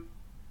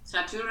 als je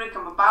natuurlijk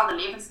een bepaalde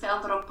levensstijl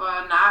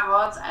erop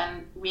nahoudt.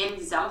 En meer in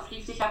die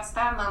zelfliefde gaat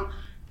staan. Dan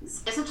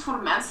is het voor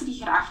mensen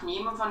die graag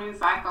nemen van u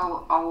vaak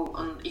al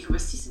een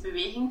egoïstische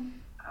beweging.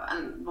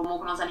 En we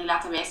mogen ons dat niet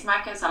laten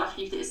wijsmaken.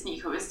 Zelfliefde is niet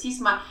egoïstisch,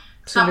 maar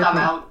ik snap dat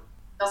wel.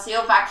 Dat is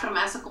heel vaak voor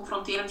mensen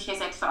confronterend. Jij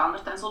bent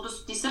veranderd en zo.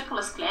 Dus die cirkel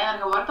is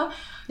kleiner geworden.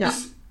 Ja.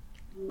 Dus,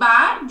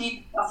 maar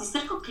als die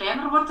cirkel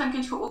kleiner wordt, dan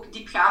kun je ook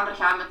diepgaander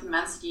gaan met de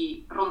mensen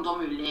die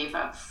rondom je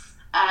leven.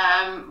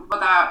 Wat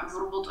dat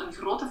bijvoorbeeld een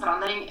grote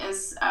verandering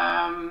is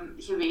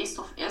geweest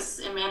of is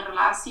in mijn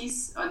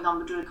relaties, en dan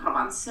bedoel ik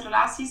romantische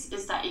relaties,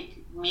 is dat ik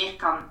meer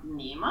kan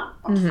nemen,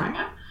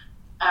 ontvangen.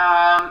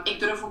 Ik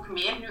durf ook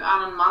meer nu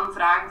aan een man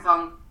vragen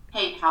van,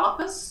 hey, help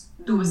eens,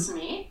 doe eens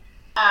mee.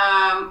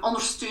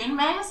 Ondersteun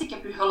mij eens, ik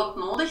heb uw hulp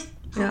nodig.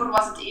 Vroeger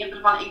was het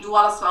eerder van, ik doe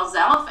alles wel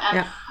zelf.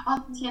 En,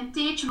 wil jij een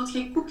theetje, wil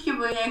jij een koekje,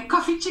 wil jij een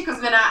koffietje? Ik was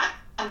bijna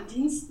een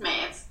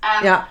dienstmeid.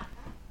 En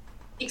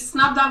ik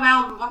snap dat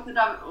wel, we worden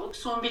dat ook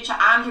zo'n beetje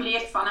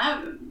aangeleerd van,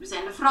 we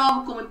zijn de vrouw,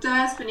 we komen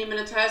thuis, we nemen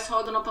het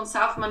huishouden op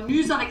onszelf. Maar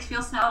nu zal ik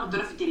veel sneller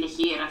durven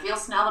delegeren, veel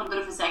sneller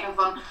durven zeggen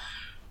van...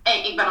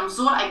 ik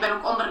ben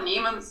ook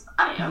ondernemend.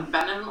 Ik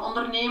ben een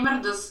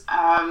ondernemer, dus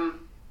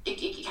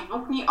ik heb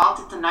ook niet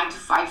altijd de 9 to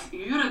 5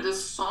 uren.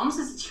 Dus soms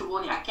is het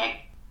gewoon,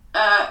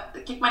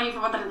 kijk maar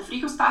even wat er in de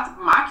frigo staat.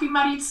 Maak u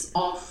maar iets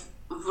of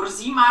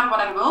voorzie maar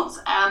wat je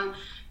wilt. En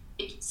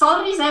ik zal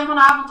er niet zijn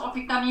vanavond of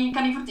ik kan niet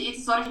voor het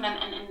eten zorgen.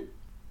 En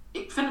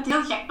ik vind het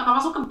heel gek, maar dat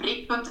was ook een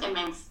breekpunt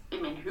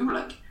in mijn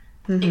huwelijk.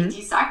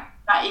 Die zag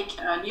dat ik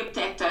niet op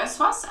tijd thuis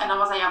was. En dan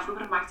was dat,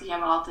 vroeger maakte jij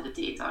wel altijd het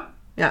eten.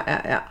 Ja.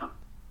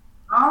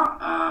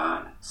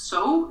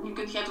 Nu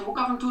kun jij toch ook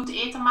af en toe het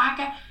eten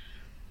maken?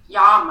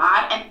 Ja,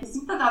 maar... En je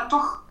ziet dat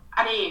toch...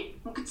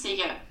 moet ik het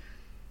zeggen?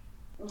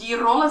 Die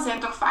rollen zijn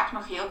toch vaak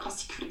nog heel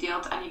klassiek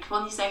verdeeld. En ik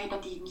wil niet zeggen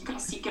dat die niet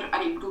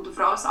klassieker... ik bedoel, de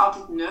vrouw is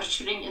altijd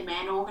nurturing in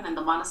mijn ogen. En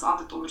de man is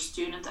altijd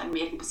ondersteunend en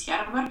meer de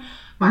beschermer.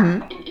 Maar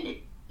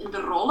in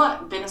de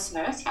rollen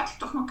binnenshuis gaat je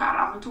toch elkaar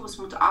af en toe eens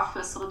moeten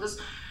afwisselen.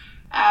 Dus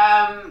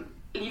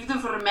liefde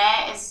voor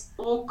mij is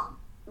ook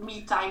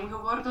me-time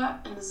geworden.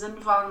 In de zin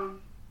van...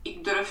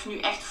 ik durf nu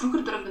echt...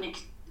 Vroeger durfde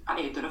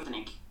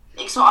ik...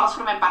 Ik zou alles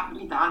voor mijn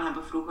partner gedaan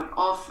hebben vroeger.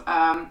 Of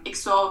ik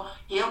zou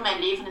heel mijn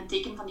leven in het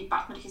teken van die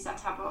partner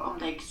gezet hebben,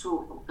 omdat ik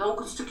zo... Ook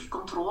een stukje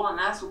controle,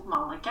 hè, zo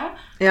mannelijk, hè.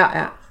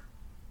 Ja.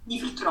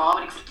 Niet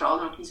vertrouwen, ik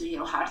vertrouwde ook niet zo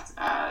heel hard.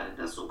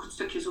 Dat is ook een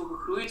stukje zo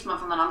gegroeid, maar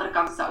van de andere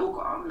kant is dat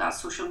ook omdat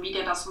social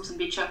media dat soms een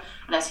beetje...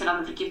 Als je dan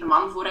een verkeerde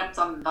man voor hebt,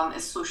 dan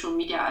is social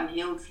media een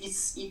heel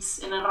vies iets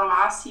in een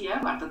relatie,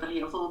 hè, waar dat er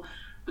heel veel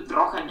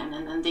bedrog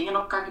en dingen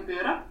op kan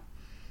gebeuren.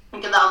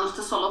 Ik heb dat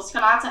ondertussen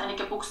losgelaten en ik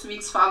heb ook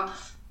zoiets van...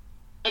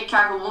 Ik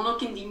ga gewoon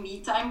ook in die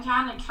me-time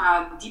gaan. Ik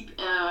ga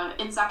diep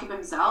inzakken bij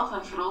mezelf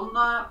en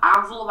gronden,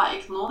 aanvoelen wat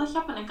ik nodig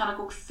heb. En dan kan ik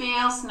ook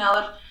veel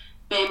sneller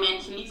bij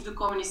mijn geliefde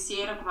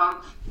communiceren van...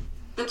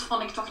 Dit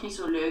vond ik toch niet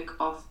zo leuk.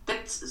 Of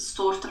dit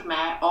stoort er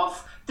mij.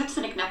 Of dit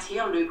vind ik net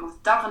heel leuk. Of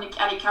dat vind ik...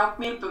 En ik ga ook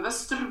meer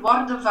bewuster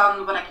worden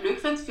van wat ik leuk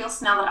vind. Veel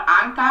sneller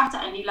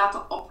aankaarten en niet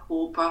laten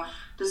ophopen.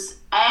 Dus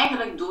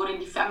eigenlijk door in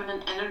die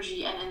feminine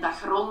energy en in dat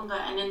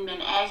gronden en in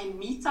mijn eigen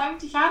me-time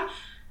te gaan...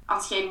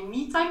 Als jij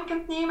me-time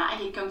kunt nemen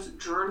en je kunt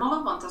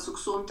journalen, want dat is ook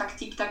zo'n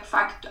tactiek dat ik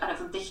vaak, of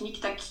een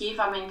techniek dat ik geef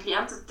aan mijn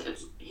cliënten,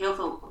 heel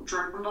veel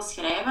journalen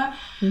schrijven,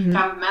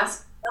 gaan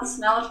mensen heel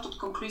sneller tot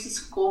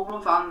conclusies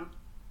komen van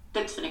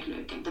dit vind ik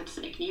leuk en dit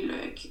vind ik niet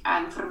leuk.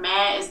 En voor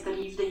mij is de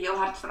liefde heel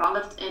hard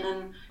veranderd in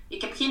een...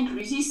 Ik heb geen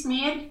ruzies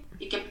meer,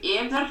 ik heb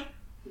eerder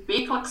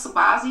wekelijkse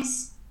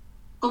basis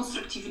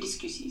constructieve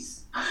discussies.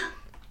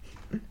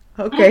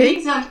 Oké.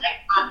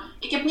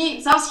 Ik heb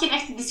niet, zelfs geen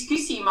echte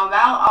discussie, maar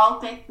wel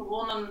altijd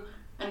gewoon een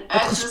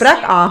het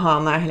gesprek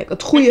aangaan eigenlijk.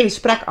 Het goede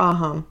gesprek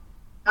aangaan.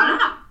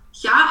 Ja,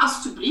 ga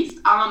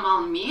alsjeblieft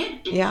allemaal meer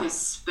in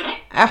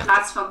gesprek. Echt. In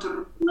plaats van te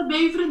roepen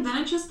bij je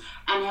vriendinnetjes.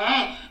 En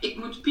ik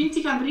moet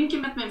pinten gaan drinken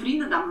met mijn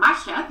vrienden. Dat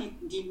mag, hè.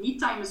 Die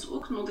me-time is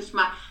ook nodig.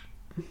 Maar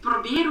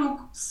probeer ook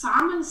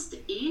samen eens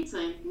te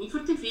eten. Niet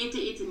voor tv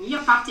te eten, niet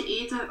apart te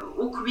eten.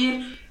 Ook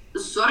weer...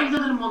 Zorg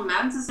dat er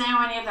momenten zijn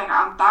wanneer je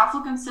aan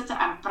tafel kunt zitten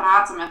en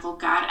praten met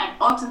elkaar. En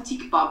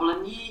authentiek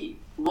babbelen. Niet,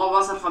 wat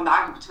was er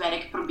vandaag op het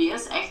werk? Probeer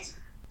eens echt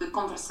de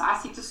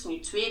conversatie tussen je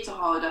twee te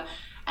houden.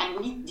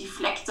 En niet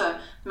deflecten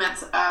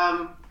met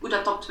hoe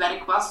dat op het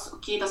werk was.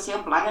 Oké, dat is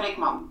heel belangrijk,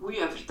 maar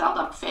vertel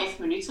dat op 5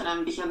 minuten.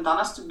 En begin dan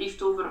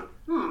alsjeblieft over...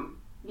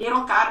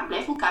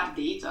 blijf elkaar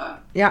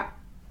daten. Ja.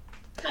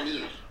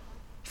 Manier.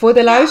 Voor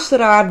de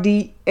luisteraar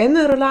die in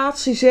een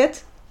relatie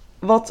zit...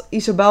 Wat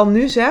Isabelle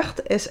nu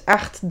zegt, is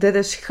echt, dit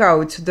is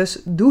goud.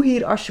 Dus doe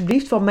hier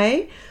alsjeblieft van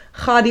mee.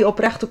 Ga die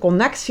oprechte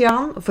connectie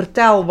aan.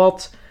 Vertel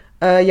wat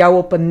jou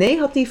op een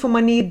negatieve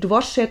manier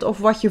dwars zit. Of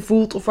wat je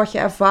voelt of wat je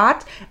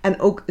ervaart. En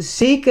ook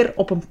zeker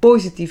op een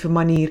positieve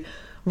manier.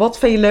 Wat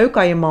vind je leuk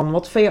aan je man?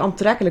 Wat vind je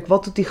aantrekkelijk?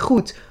 Wat doet hij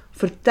goed?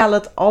 Vertel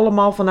het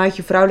allemaal vanuit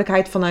je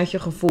vrouwelijkheid, vanuit je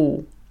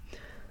gevoel.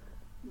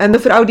 En de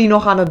vrouw die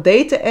nog aan het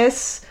daten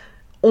is...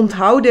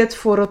 Onthoud dit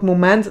voor het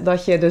moment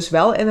dat je dus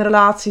wel in een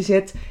relatie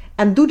zit...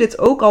 En doe dit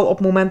ook al op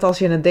het moment als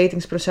je in een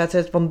datingsproces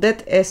zit. Want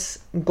dit is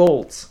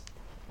gold.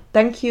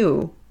 Thank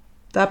you.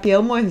 Dat heb je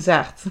heel mooi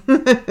gezegd.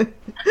 Met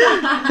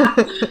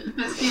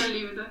veel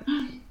liefde.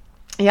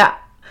 Ja.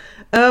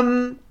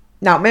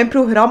 Mijn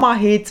programma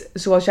heet,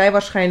 zoals jij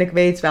waarschijnlijk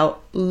weet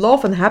wel,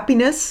 Love and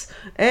Happiness.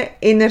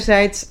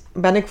 Enerzijds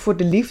ben ik voor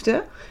de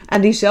liefde.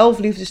 En die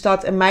zelfliefde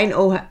staat in mijn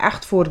ogen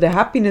echt voor de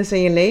happiness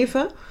in je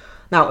leven.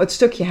 Nou, het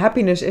stukje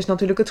happiness is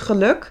natuurlijk het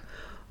geluk.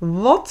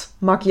 Wat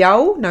maakt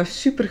jou nou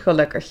super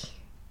gelukkig?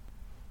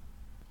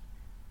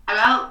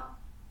 Wel,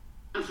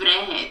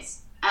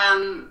 vrijheid.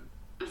 En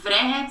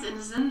vrijheid in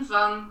de zin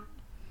van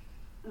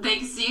dat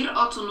ik zeer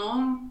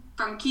autonoom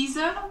kan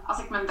kiezen als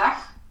ik mijn dag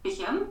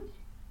begin.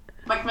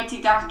 Wat ik met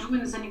die dag doe, in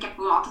de zin, ik heb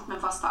gewoon altijd mijn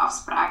vaste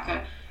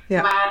afspraken.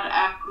 Ja.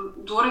 Maar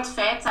door het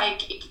feit dat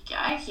ik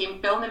geen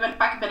pil meer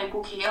pak, ben ik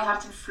ook heel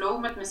hard in flow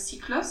met mijn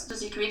cyclus.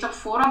 Dus ik weet op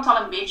voorhand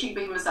al een beetje, ik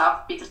begin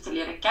mezelf beter te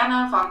leren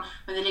kennen. Van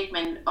wanneer ik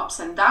mijn ups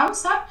en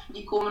downs heb,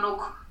 die komen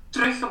ook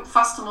terug op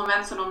vaste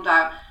momenten,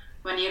 omdat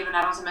wanneer we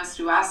naar onze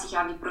menstruatie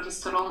gaan, die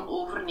progesteron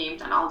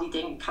overneemt en al die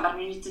dingen. Ik ga daar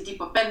nu niet te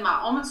diep op in,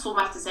 maar om het zo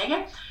maar te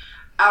zeggen,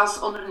 als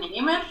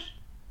ondernemer,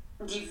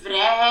 die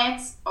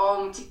vrijheid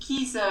om te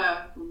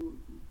kiezen...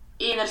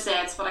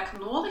 Enerzijds wat ik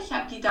nodig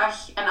heb die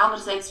dag en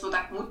anderzijds wat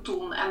ik moet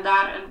doen en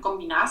daar een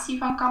combinatie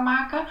van kan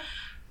maken.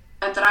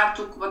 Uiteraard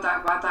ook wat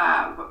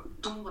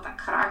ik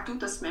graag doe,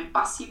 dat is mijn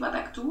passie wat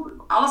ik doe.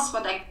 Alles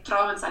wat ik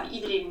trouwens aan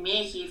iedereen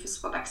meegeef is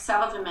wat ik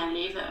zelf in mijn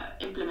leven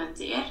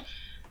implementeer.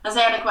 Dat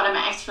is eigenlijk wat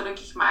mij echt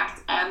gelukkig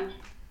maakt. En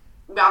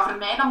ja, voor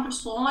mij dan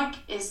persoonlijk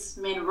is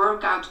mijn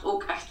workout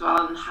ook echt wel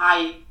een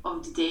high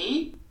of the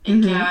day.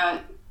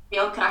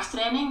 Veel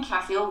krachttraining, ik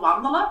ga veel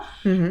wandelen.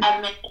 En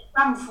mijn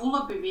lichaam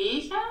voelen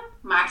bewegen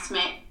maakt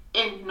mij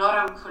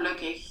enorm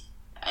gelukkig.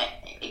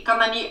 Ik kan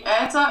dat niet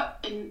uiten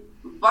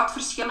wat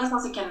verschil is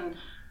als ik een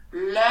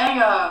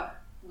luie,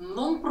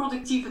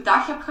 non-productieve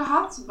dag heb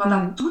gehad. Wat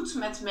dat doet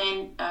met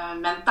mijn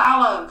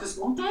mentale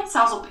gezondheid.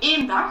 Zelfs op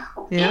één dag.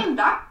 Één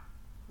dag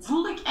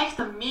voelde ik echt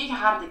een mega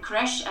harde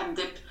crash en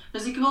dip.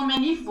 Dus ik wil me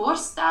niet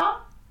voorstellen.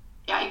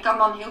 Ja, ik kan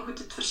dan heel goed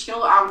het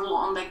verschil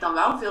aanvoelen omdat ik dan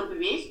wel veel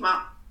beweeg.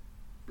 Maar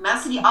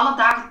Mensen die alle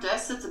dagen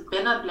thuis zitten,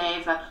 binnen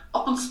blijven,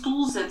 op een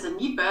stoel zitten,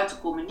 niet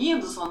buiten komen, niet in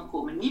de zon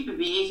komen, niet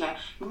bewegen,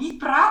 niet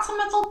praten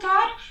met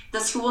elkaar,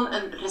 dat is gewoon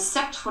een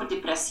recept voor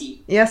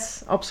depressie.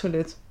 Yes,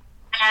 absoluut.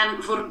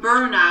 En voor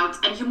burn-out.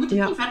 En je moet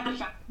het niet verder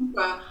gaan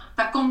zoeken.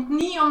 Dat komt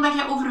niet omdat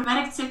je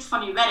overwerkt zit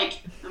van je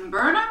werk. Een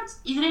burn-out,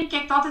 iedereen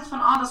kijkt altijd van,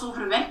 dat is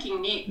overwerking.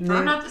 Nee,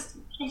 burn-out is het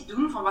echt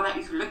doen van wat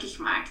je gelukkig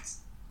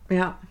maakt.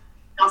 Ja.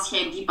 Als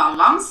jij die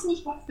balans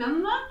niet gaat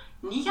vinden,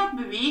 niet gaat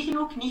bewegen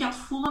ook, niet gaat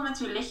voelen met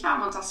je lichaam,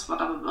 want dat is wat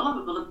we willen.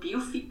 We willen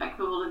biofeedback,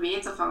 we willen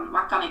weten van,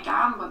 wat kan ik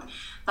aan?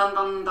 Dan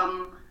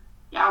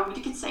hoe moet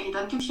ik het zeggen?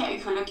 Dan kun je je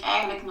geluk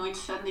eigenlijk nooit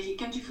vinden. Je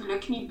kunt je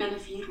geluk niet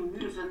binnen 4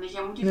 muren vinden.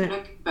 Je moet je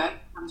geluk buiten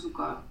gaan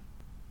zoeken.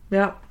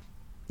 Ja,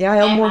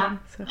 heel mooi.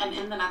 En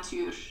in de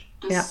natuur.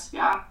 Dus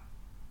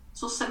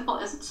zo simpel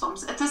is het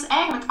soms. Het is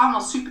eigenlijk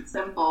allemaal super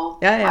simpel.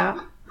 Ja. Daar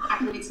maak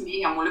ik er iets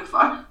mega moeilijk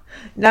van.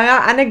 Nou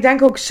ja, en ik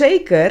denk ook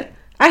zeker,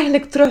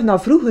 eigenlijk terug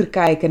naar vroeger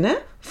kijken, hè.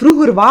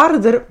 Vroeger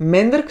waren er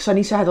minder, ik zou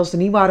niet zeggen dat ze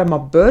er niet waren,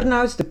 maar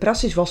burn-outs,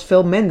 depressies was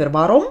veel minder.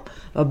 Waarom?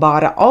 We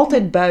waren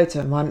altijd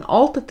buiten, we waren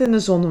altijd in de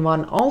zon, we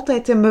waren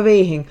altijd in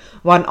beweging. We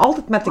waren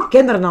altijd met de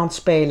kinderen aan het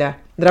spelen.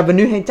 Daar hebben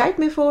we nu geen tijd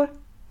meer voor.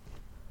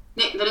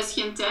 Nee, er is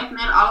geen tijd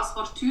meer, alles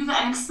wordt duurder.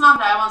 En ik snap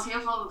dat, want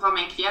heel veel van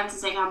mijn cliënten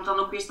zeggen dan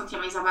ook weerstand,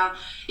 ja, Isabelle,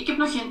 ik heb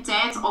nog geen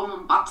tijd om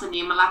een bad te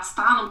nemen, laat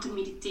staan om te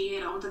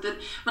mediteren, om te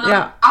dit. Maar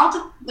dan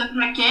altijd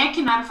gaan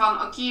kijken naar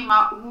van, oké,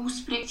 maar hoe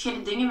spreekt jij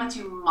de dingen met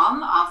je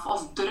man af?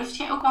 Of durft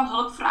jij ook wel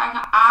hulp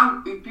vragen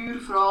aan uw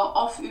buurvrouw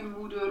of uw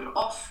moeder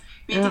of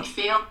weet ik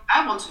veel,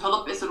 want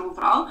hulp is er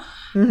overal.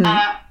 Nee,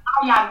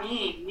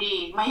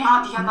 maar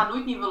ja, die gaan dat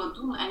nooit niet willen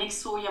doen. En ik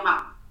zo, ja,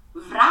 maar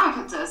vraag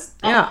het eens.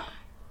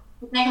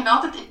 We zeggen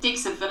altijd, it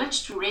takes a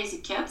village to raise a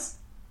kid.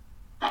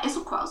 Dat is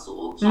ook wel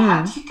zo.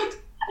 Je kunt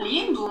het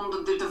alleen doen.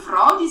 De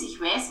vrouw die zich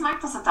wijs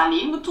maakt dat ze het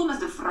alleen moet doen, is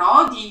de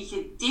vrouw die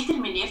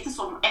gedetermineerd is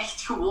om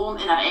echt gewoon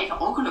in haar eigen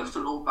ongeluk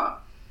te lopen.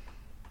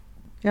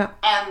 Ja.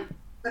 En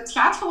het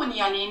gaat gewoon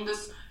niet alleen.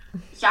 Dus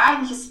ga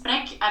in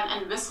gesprek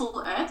en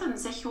wissel uit en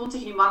zeg gewoon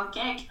tegen je man,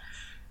 kijk,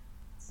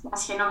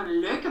 als jij nog een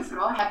leuke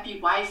vrouw, happy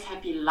wife,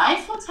 happy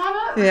life wilt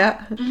hebben,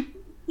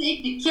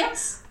 take the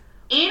kids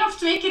 1 of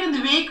 2 keer in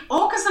de week,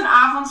 ook eens een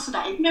avond,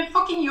 zodat ik mijn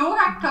fucking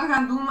yoga kan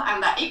gaan doen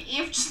en dat ik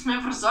eventjes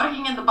mijn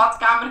verzorging in de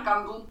badkamer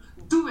kan doen.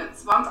 Doe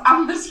het, want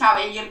anders gaan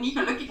wij hier niet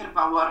gelukkiger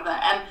van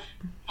worden. En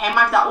hij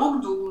mag dat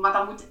ook doen, maar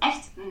dat moet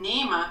echt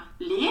nemen.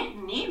 Leer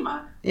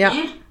nemen.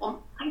 Leer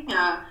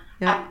ontvangen.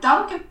 En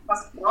dan kun je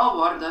pas vrouw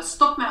worden.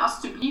 Stop mij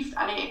alsjeblieft.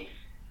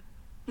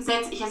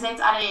 Je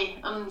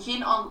bent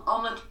geen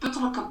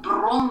onuitputtelijke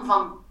bron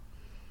van,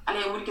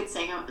 hoe moet ik het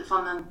zeggen,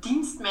 van een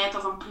dienstmeid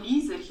of een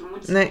pleaser. Je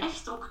moet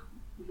echt ook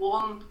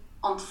gewoon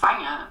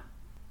ontvangen.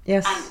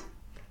 Yes. En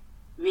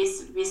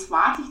wees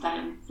waardig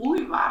daarin. Voel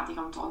je waardig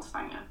om te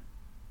ontvangen.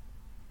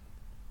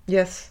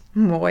 Yes,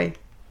 mooi.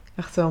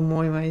 Echt wel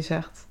mooi wat je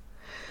zegt.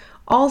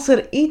 Als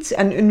er iets,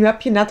 en nu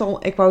heb je net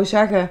al, ik wou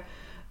zeggen,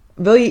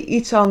 wil je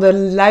iets aan de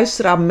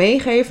luisteraar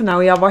meegeven?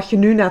 Nou ja, wat je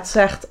nu net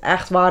zegt,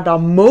 echt waar,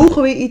 daar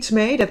mogen we iets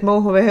mee. Dat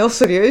mogen we heel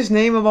serieus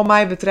nemen wat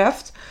mij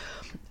betreft.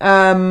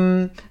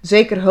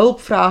 Zeker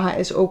hulpvragen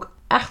is ook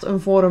echt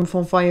een vorm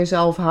van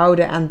jezelf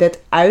houden en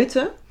dit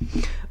uiten.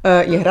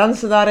 Je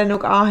grenzen daarin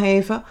ook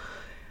aangeven.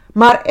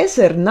 Maar is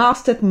er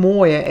naast dit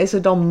mooie, is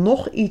er dan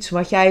nog iets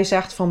wat jij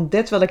zegt van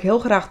dit wil ik heel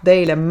graag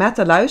delen met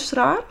de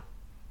luisteraar?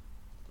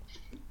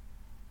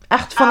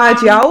 Echt vanuit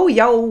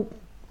jouw.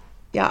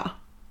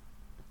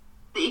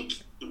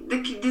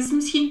 Dit is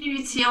misschien nu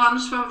iets heel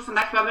anders wat we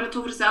vandaag, we hebben het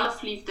over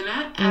zelfliefde,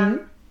 hè.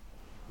 En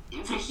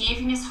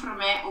vergeving is voor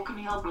mij ook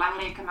een heel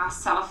belangrijke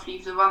naast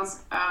zelfliefde,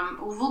 want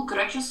hoeveel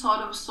grudges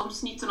houden we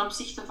soms niet ten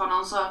opzichte van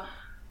onze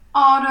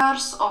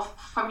ouders of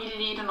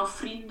familieleden of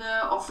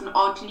vrienden of een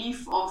oud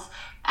lief of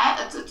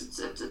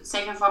het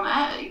zeggen van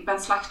ik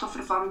ben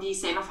slachtoffer van die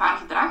zijn of haar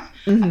gedrag.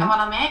 En wat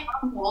aan mij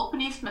geholpen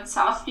heeft met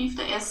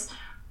zelfliefde is,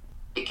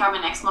 ik ga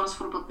mijn ex-man als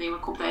voorbeeld nemen,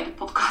 ik hoop dat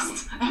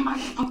hij mag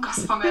de podcast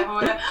van mij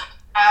horen,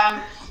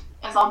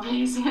 hij zal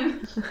blij zijn,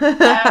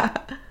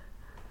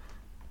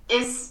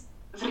 is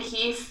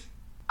vergeef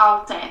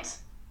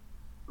altijd.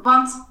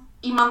 Want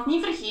iemand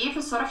niet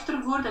vergeven zorgt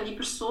ervoor dat die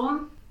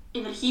persoon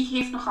energie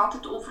geeft nog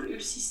altijd over uw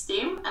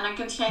systeem. En dan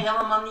kun je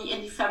helemaal niet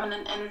in die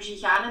feminine energy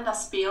gaan, in dat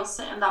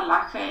speelse, en dat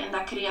lachen, en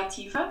dat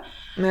creatieve.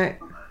 Nee.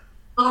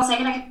 wil dat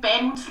zeggen dat je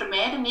pijn moet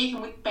vermijden. Nee, je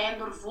moet pijn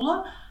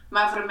doorvoelen.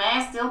 Maar voor mij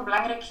is het heel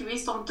belangrijk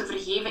geweest om te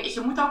vergeven.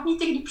 Je moet ook niet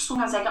tegen die persoon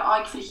gaan zeggen,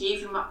 ik vergeef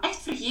je. Maar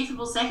echt vergeven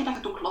wil zeggen dat je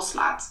het ook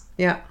loslaat.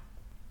 Ja.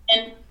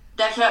 En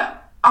dat je,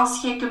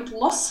 als je kunt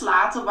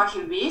loslaten wat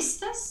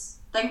geweest is,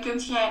 dan kun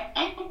je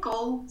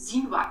enkel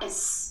zien wat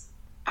is.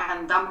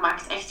 En dat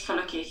maakt echt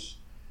gelukkig.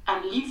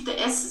 En liefde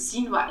is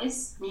zien wat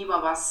is, niet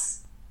wat was.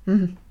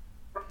 Mm-hmm.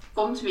 Wat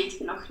komt, weet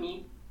je nog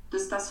niet.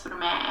 Dus dat is voor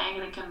mij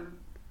eigenlijk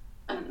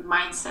een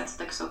mindset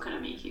dat ik zou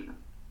kunnen meegeven.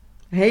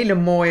 Hele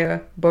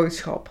mooie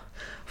boodschap.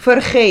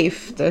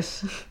 Vergeef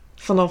dus,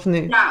 vanaf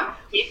nu. Ja,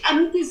 en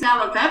ook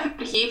jezelf, hè.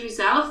 Vergeef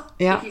jezelf.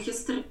 Ja. Dat je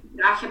gisteren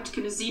graag hebt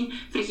kunnen zien.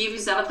 Vergeef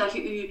jezelf dat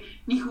je je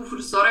niet goed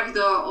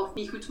verzorgde of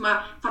niet goed.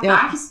 Maar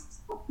vandaag is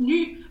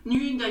nu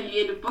nu dat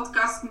je de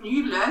podcast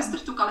nu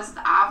luistert, ook al is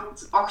het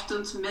avond,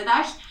 ochtend,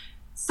 middag,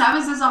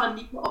 zelfs is al een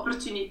nieuwe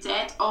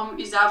opportuniteit om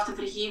jezelf te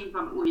vergeven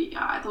van oei,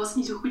 ja, dat was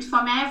niet zo goed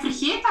van mij.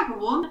 Vergeet dat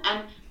gewoon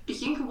en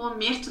begin gewoon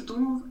meer te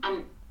doen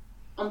en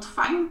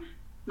ontvang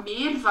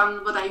meer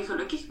van wat je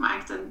gelukkig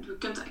maakt. En je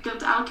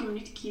kunt elke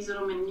minuut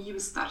kiezen om een nieuwe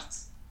start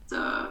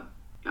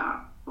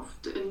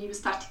een nieuwe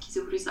start te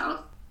kiezen voor jezelf.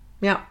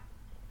 Ja,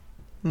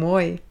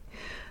 mooi.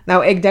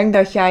 Nou, ik denk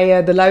dat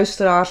jij de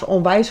luisteraars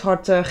onwijs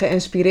hard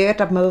geïnspireerd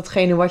hebt met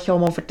hetgene wat je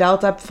allemaal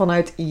verteld hebt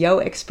vanuit jouw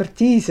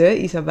expertise,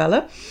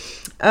 Isabelle.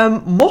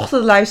 Mochten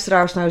de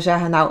luisteraars nou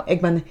zeggen, nou,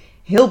 ik ben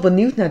heel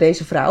benieuwd naar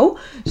deze vrouw.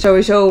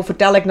 Sowieso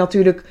vertel ik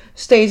natuurlijk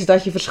steeds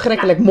dat je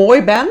verschrikkelijk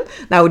mooi bent.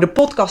 Nou, de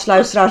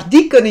podcastluisteraars,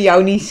 die kunnen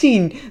jou niet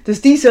zien.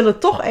 Dus die zullen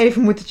toch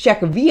even moeten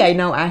checken wie jij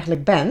nou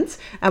eigenlijk bent.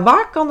 En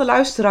waar kan de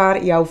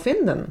luisteraar jou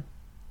vinden?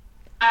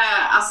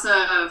 Als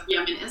ze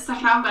via mijn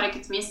Instagram, waar ik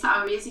het meeste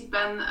aanwezig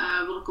ben,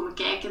 willen komen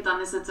kijken, dan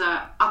is het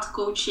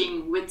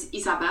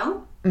 @coachingwithisabelle.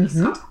 Dus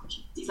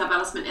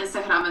Isabelle is mijn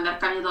Instagram en daar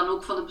kan je dan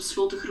ook van de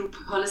besloten groep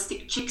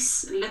Holistic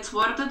Chicks lid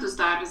worden. Dus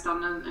daar is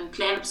dan een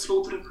kleine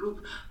besloten groep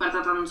waar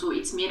dat dan zo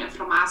iets meer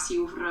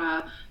informatie over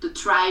de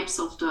tribes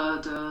of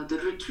de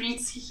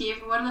retreats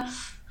gegeven worden.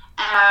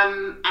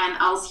 En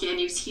als jij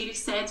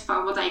nieuwsgierig bent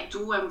van wat ik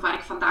doe en waar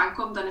ik vandaan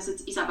kom, dan is het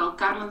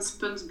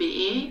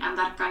isabelkarlens.be en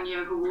daar kan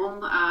je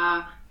gewoon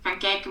gaan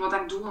kijken wat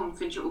ik doe. Dan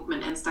vind je ook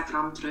mijn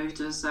Instagram terug.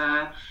 Dus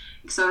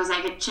ik zou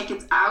zeggen, check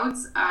it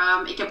out.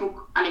 Ik heb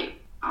ook,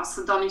 als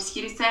ze dan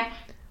nieuwsgierig zijn,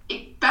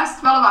 ik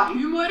pest wel wat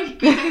humor. Ik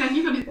weet dat je dat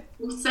niet van je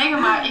mocht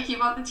zeggen, maar ik geef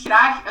altijd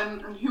graag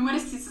een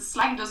humoristische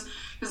slag. Dus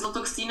je zult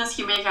ook zien als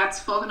je mij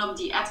gaat volgen op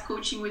die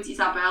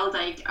 @coachingwithisabelle,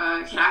 dat ik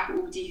graag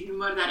ook die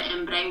humor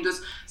daarin breng.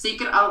 Dus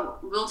zeker al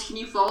wilt je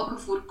niet volgen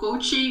voor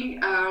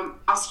coaching,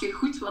 als je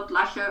goed wilt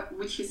lachen,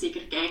 moet je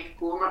zeker kijken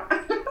komen.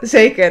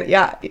 Zeker,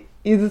 ja.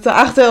 Je doet het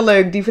echt heel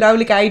leuk. Die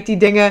vrouwelijkheid, die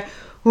dingen,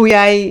 hoe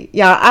jij,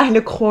 ja,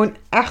 eigenlijk gewoon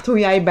echt hoe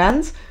jij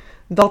bent.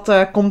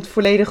 Dat komt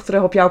volledig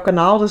terug op jouw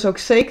kanaal. Dus ook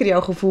zeker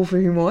jouw gevoel voor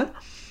humor.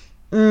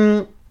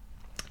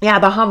 Ja,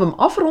 dan gaan we hem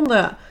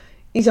afronden.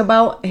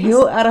 Isabelle,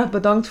 heel erg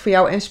bedankt voor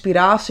jouw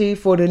inspiratie.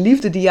 Voor de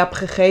liefde die je hebt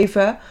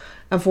gegeven.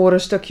 En voor een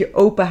stukje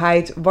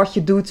openheid. Wat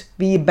je doet,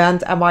 wie je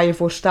bent en waar je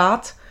voor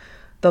staat.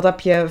 Dat heb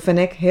je, vind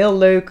ik, heel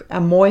leuk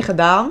en mooi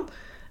gedaan.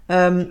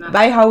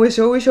 Wij houden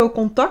sowieso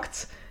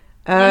contact.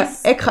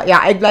 Yes.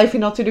 Ik blijf je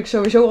natuurlijk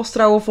sowieso als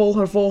trouwe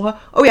volger volgen.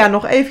 Oh ja,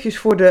 nog eventjes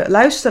voor de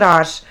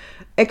luisteraars.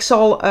 Ik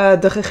zal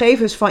de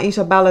gegevens van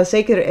Isabelle,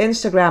 zeker op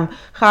Instagram,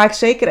 ga ik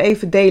zeker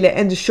even delen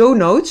in de show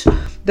notes.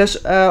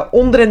 Dus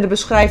onder in de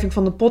beschrijving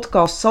van de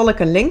podcast zal ik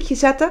een linkje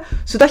zetten.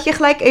 Zodat je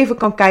gelijk even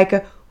kan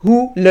kijken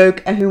hoe leuk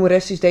en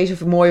humoristisch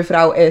deze mooie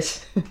vrouw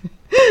is.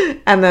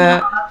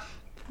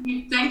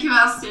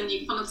 Dankjewel, Cindy.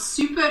 Ik vond het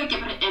super. Ik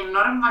heb er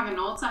enorm van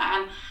genoten.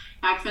 En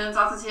ja, ik vind het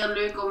altijd heel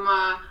leuk om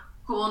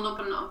gewoon op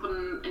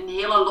een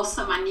hele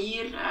losse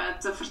manier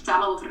te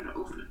vertellen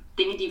over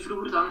dingen die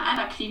vroeger dan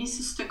dat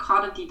klinische stuk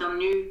hadden, die dan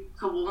nu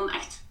gewoon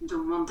echt de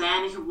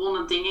mondaine,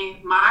 gewone dingen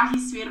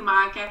magisch weer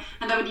maken.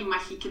 En dat we die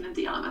magie kunnen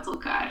delen met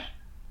elkaar.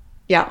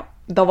 Ja,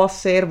 dat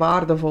was zeer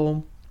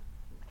waardevol.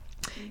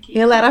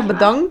 Heel erg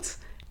bedankt.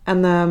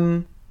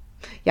 En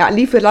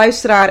lieve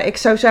luisteraar, ik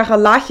zou zeggen,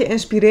 laat je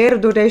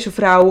inspireren door deze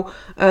vrouw.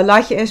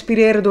 Laat je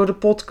inspireren door de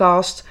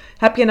podcast.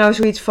 Heb je nou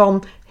zoiets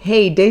van,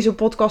 hey, deze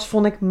podcast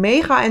vond ik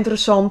mega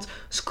interessant.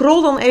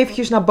 Scroll dan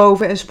eventjes naar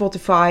boven in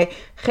Spotify.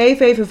 Geef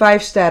even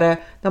 5 sterren.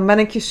 Dan ben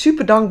ik je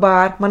super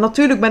dankbaar. Maar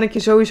natuurlijk ben ik je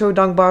sowieso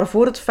dankbaar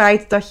voor het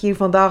feit dat je hier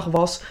vandaag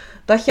was.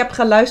 Dat je hebt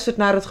geluisterd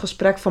naar het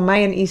gesprek van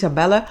mij en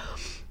Isabelle.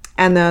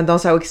 En dan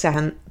zou ik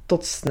zeggen,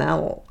 tot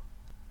snel.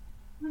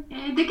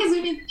 Oké, dikke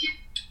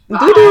zoen.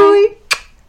 Doei doei!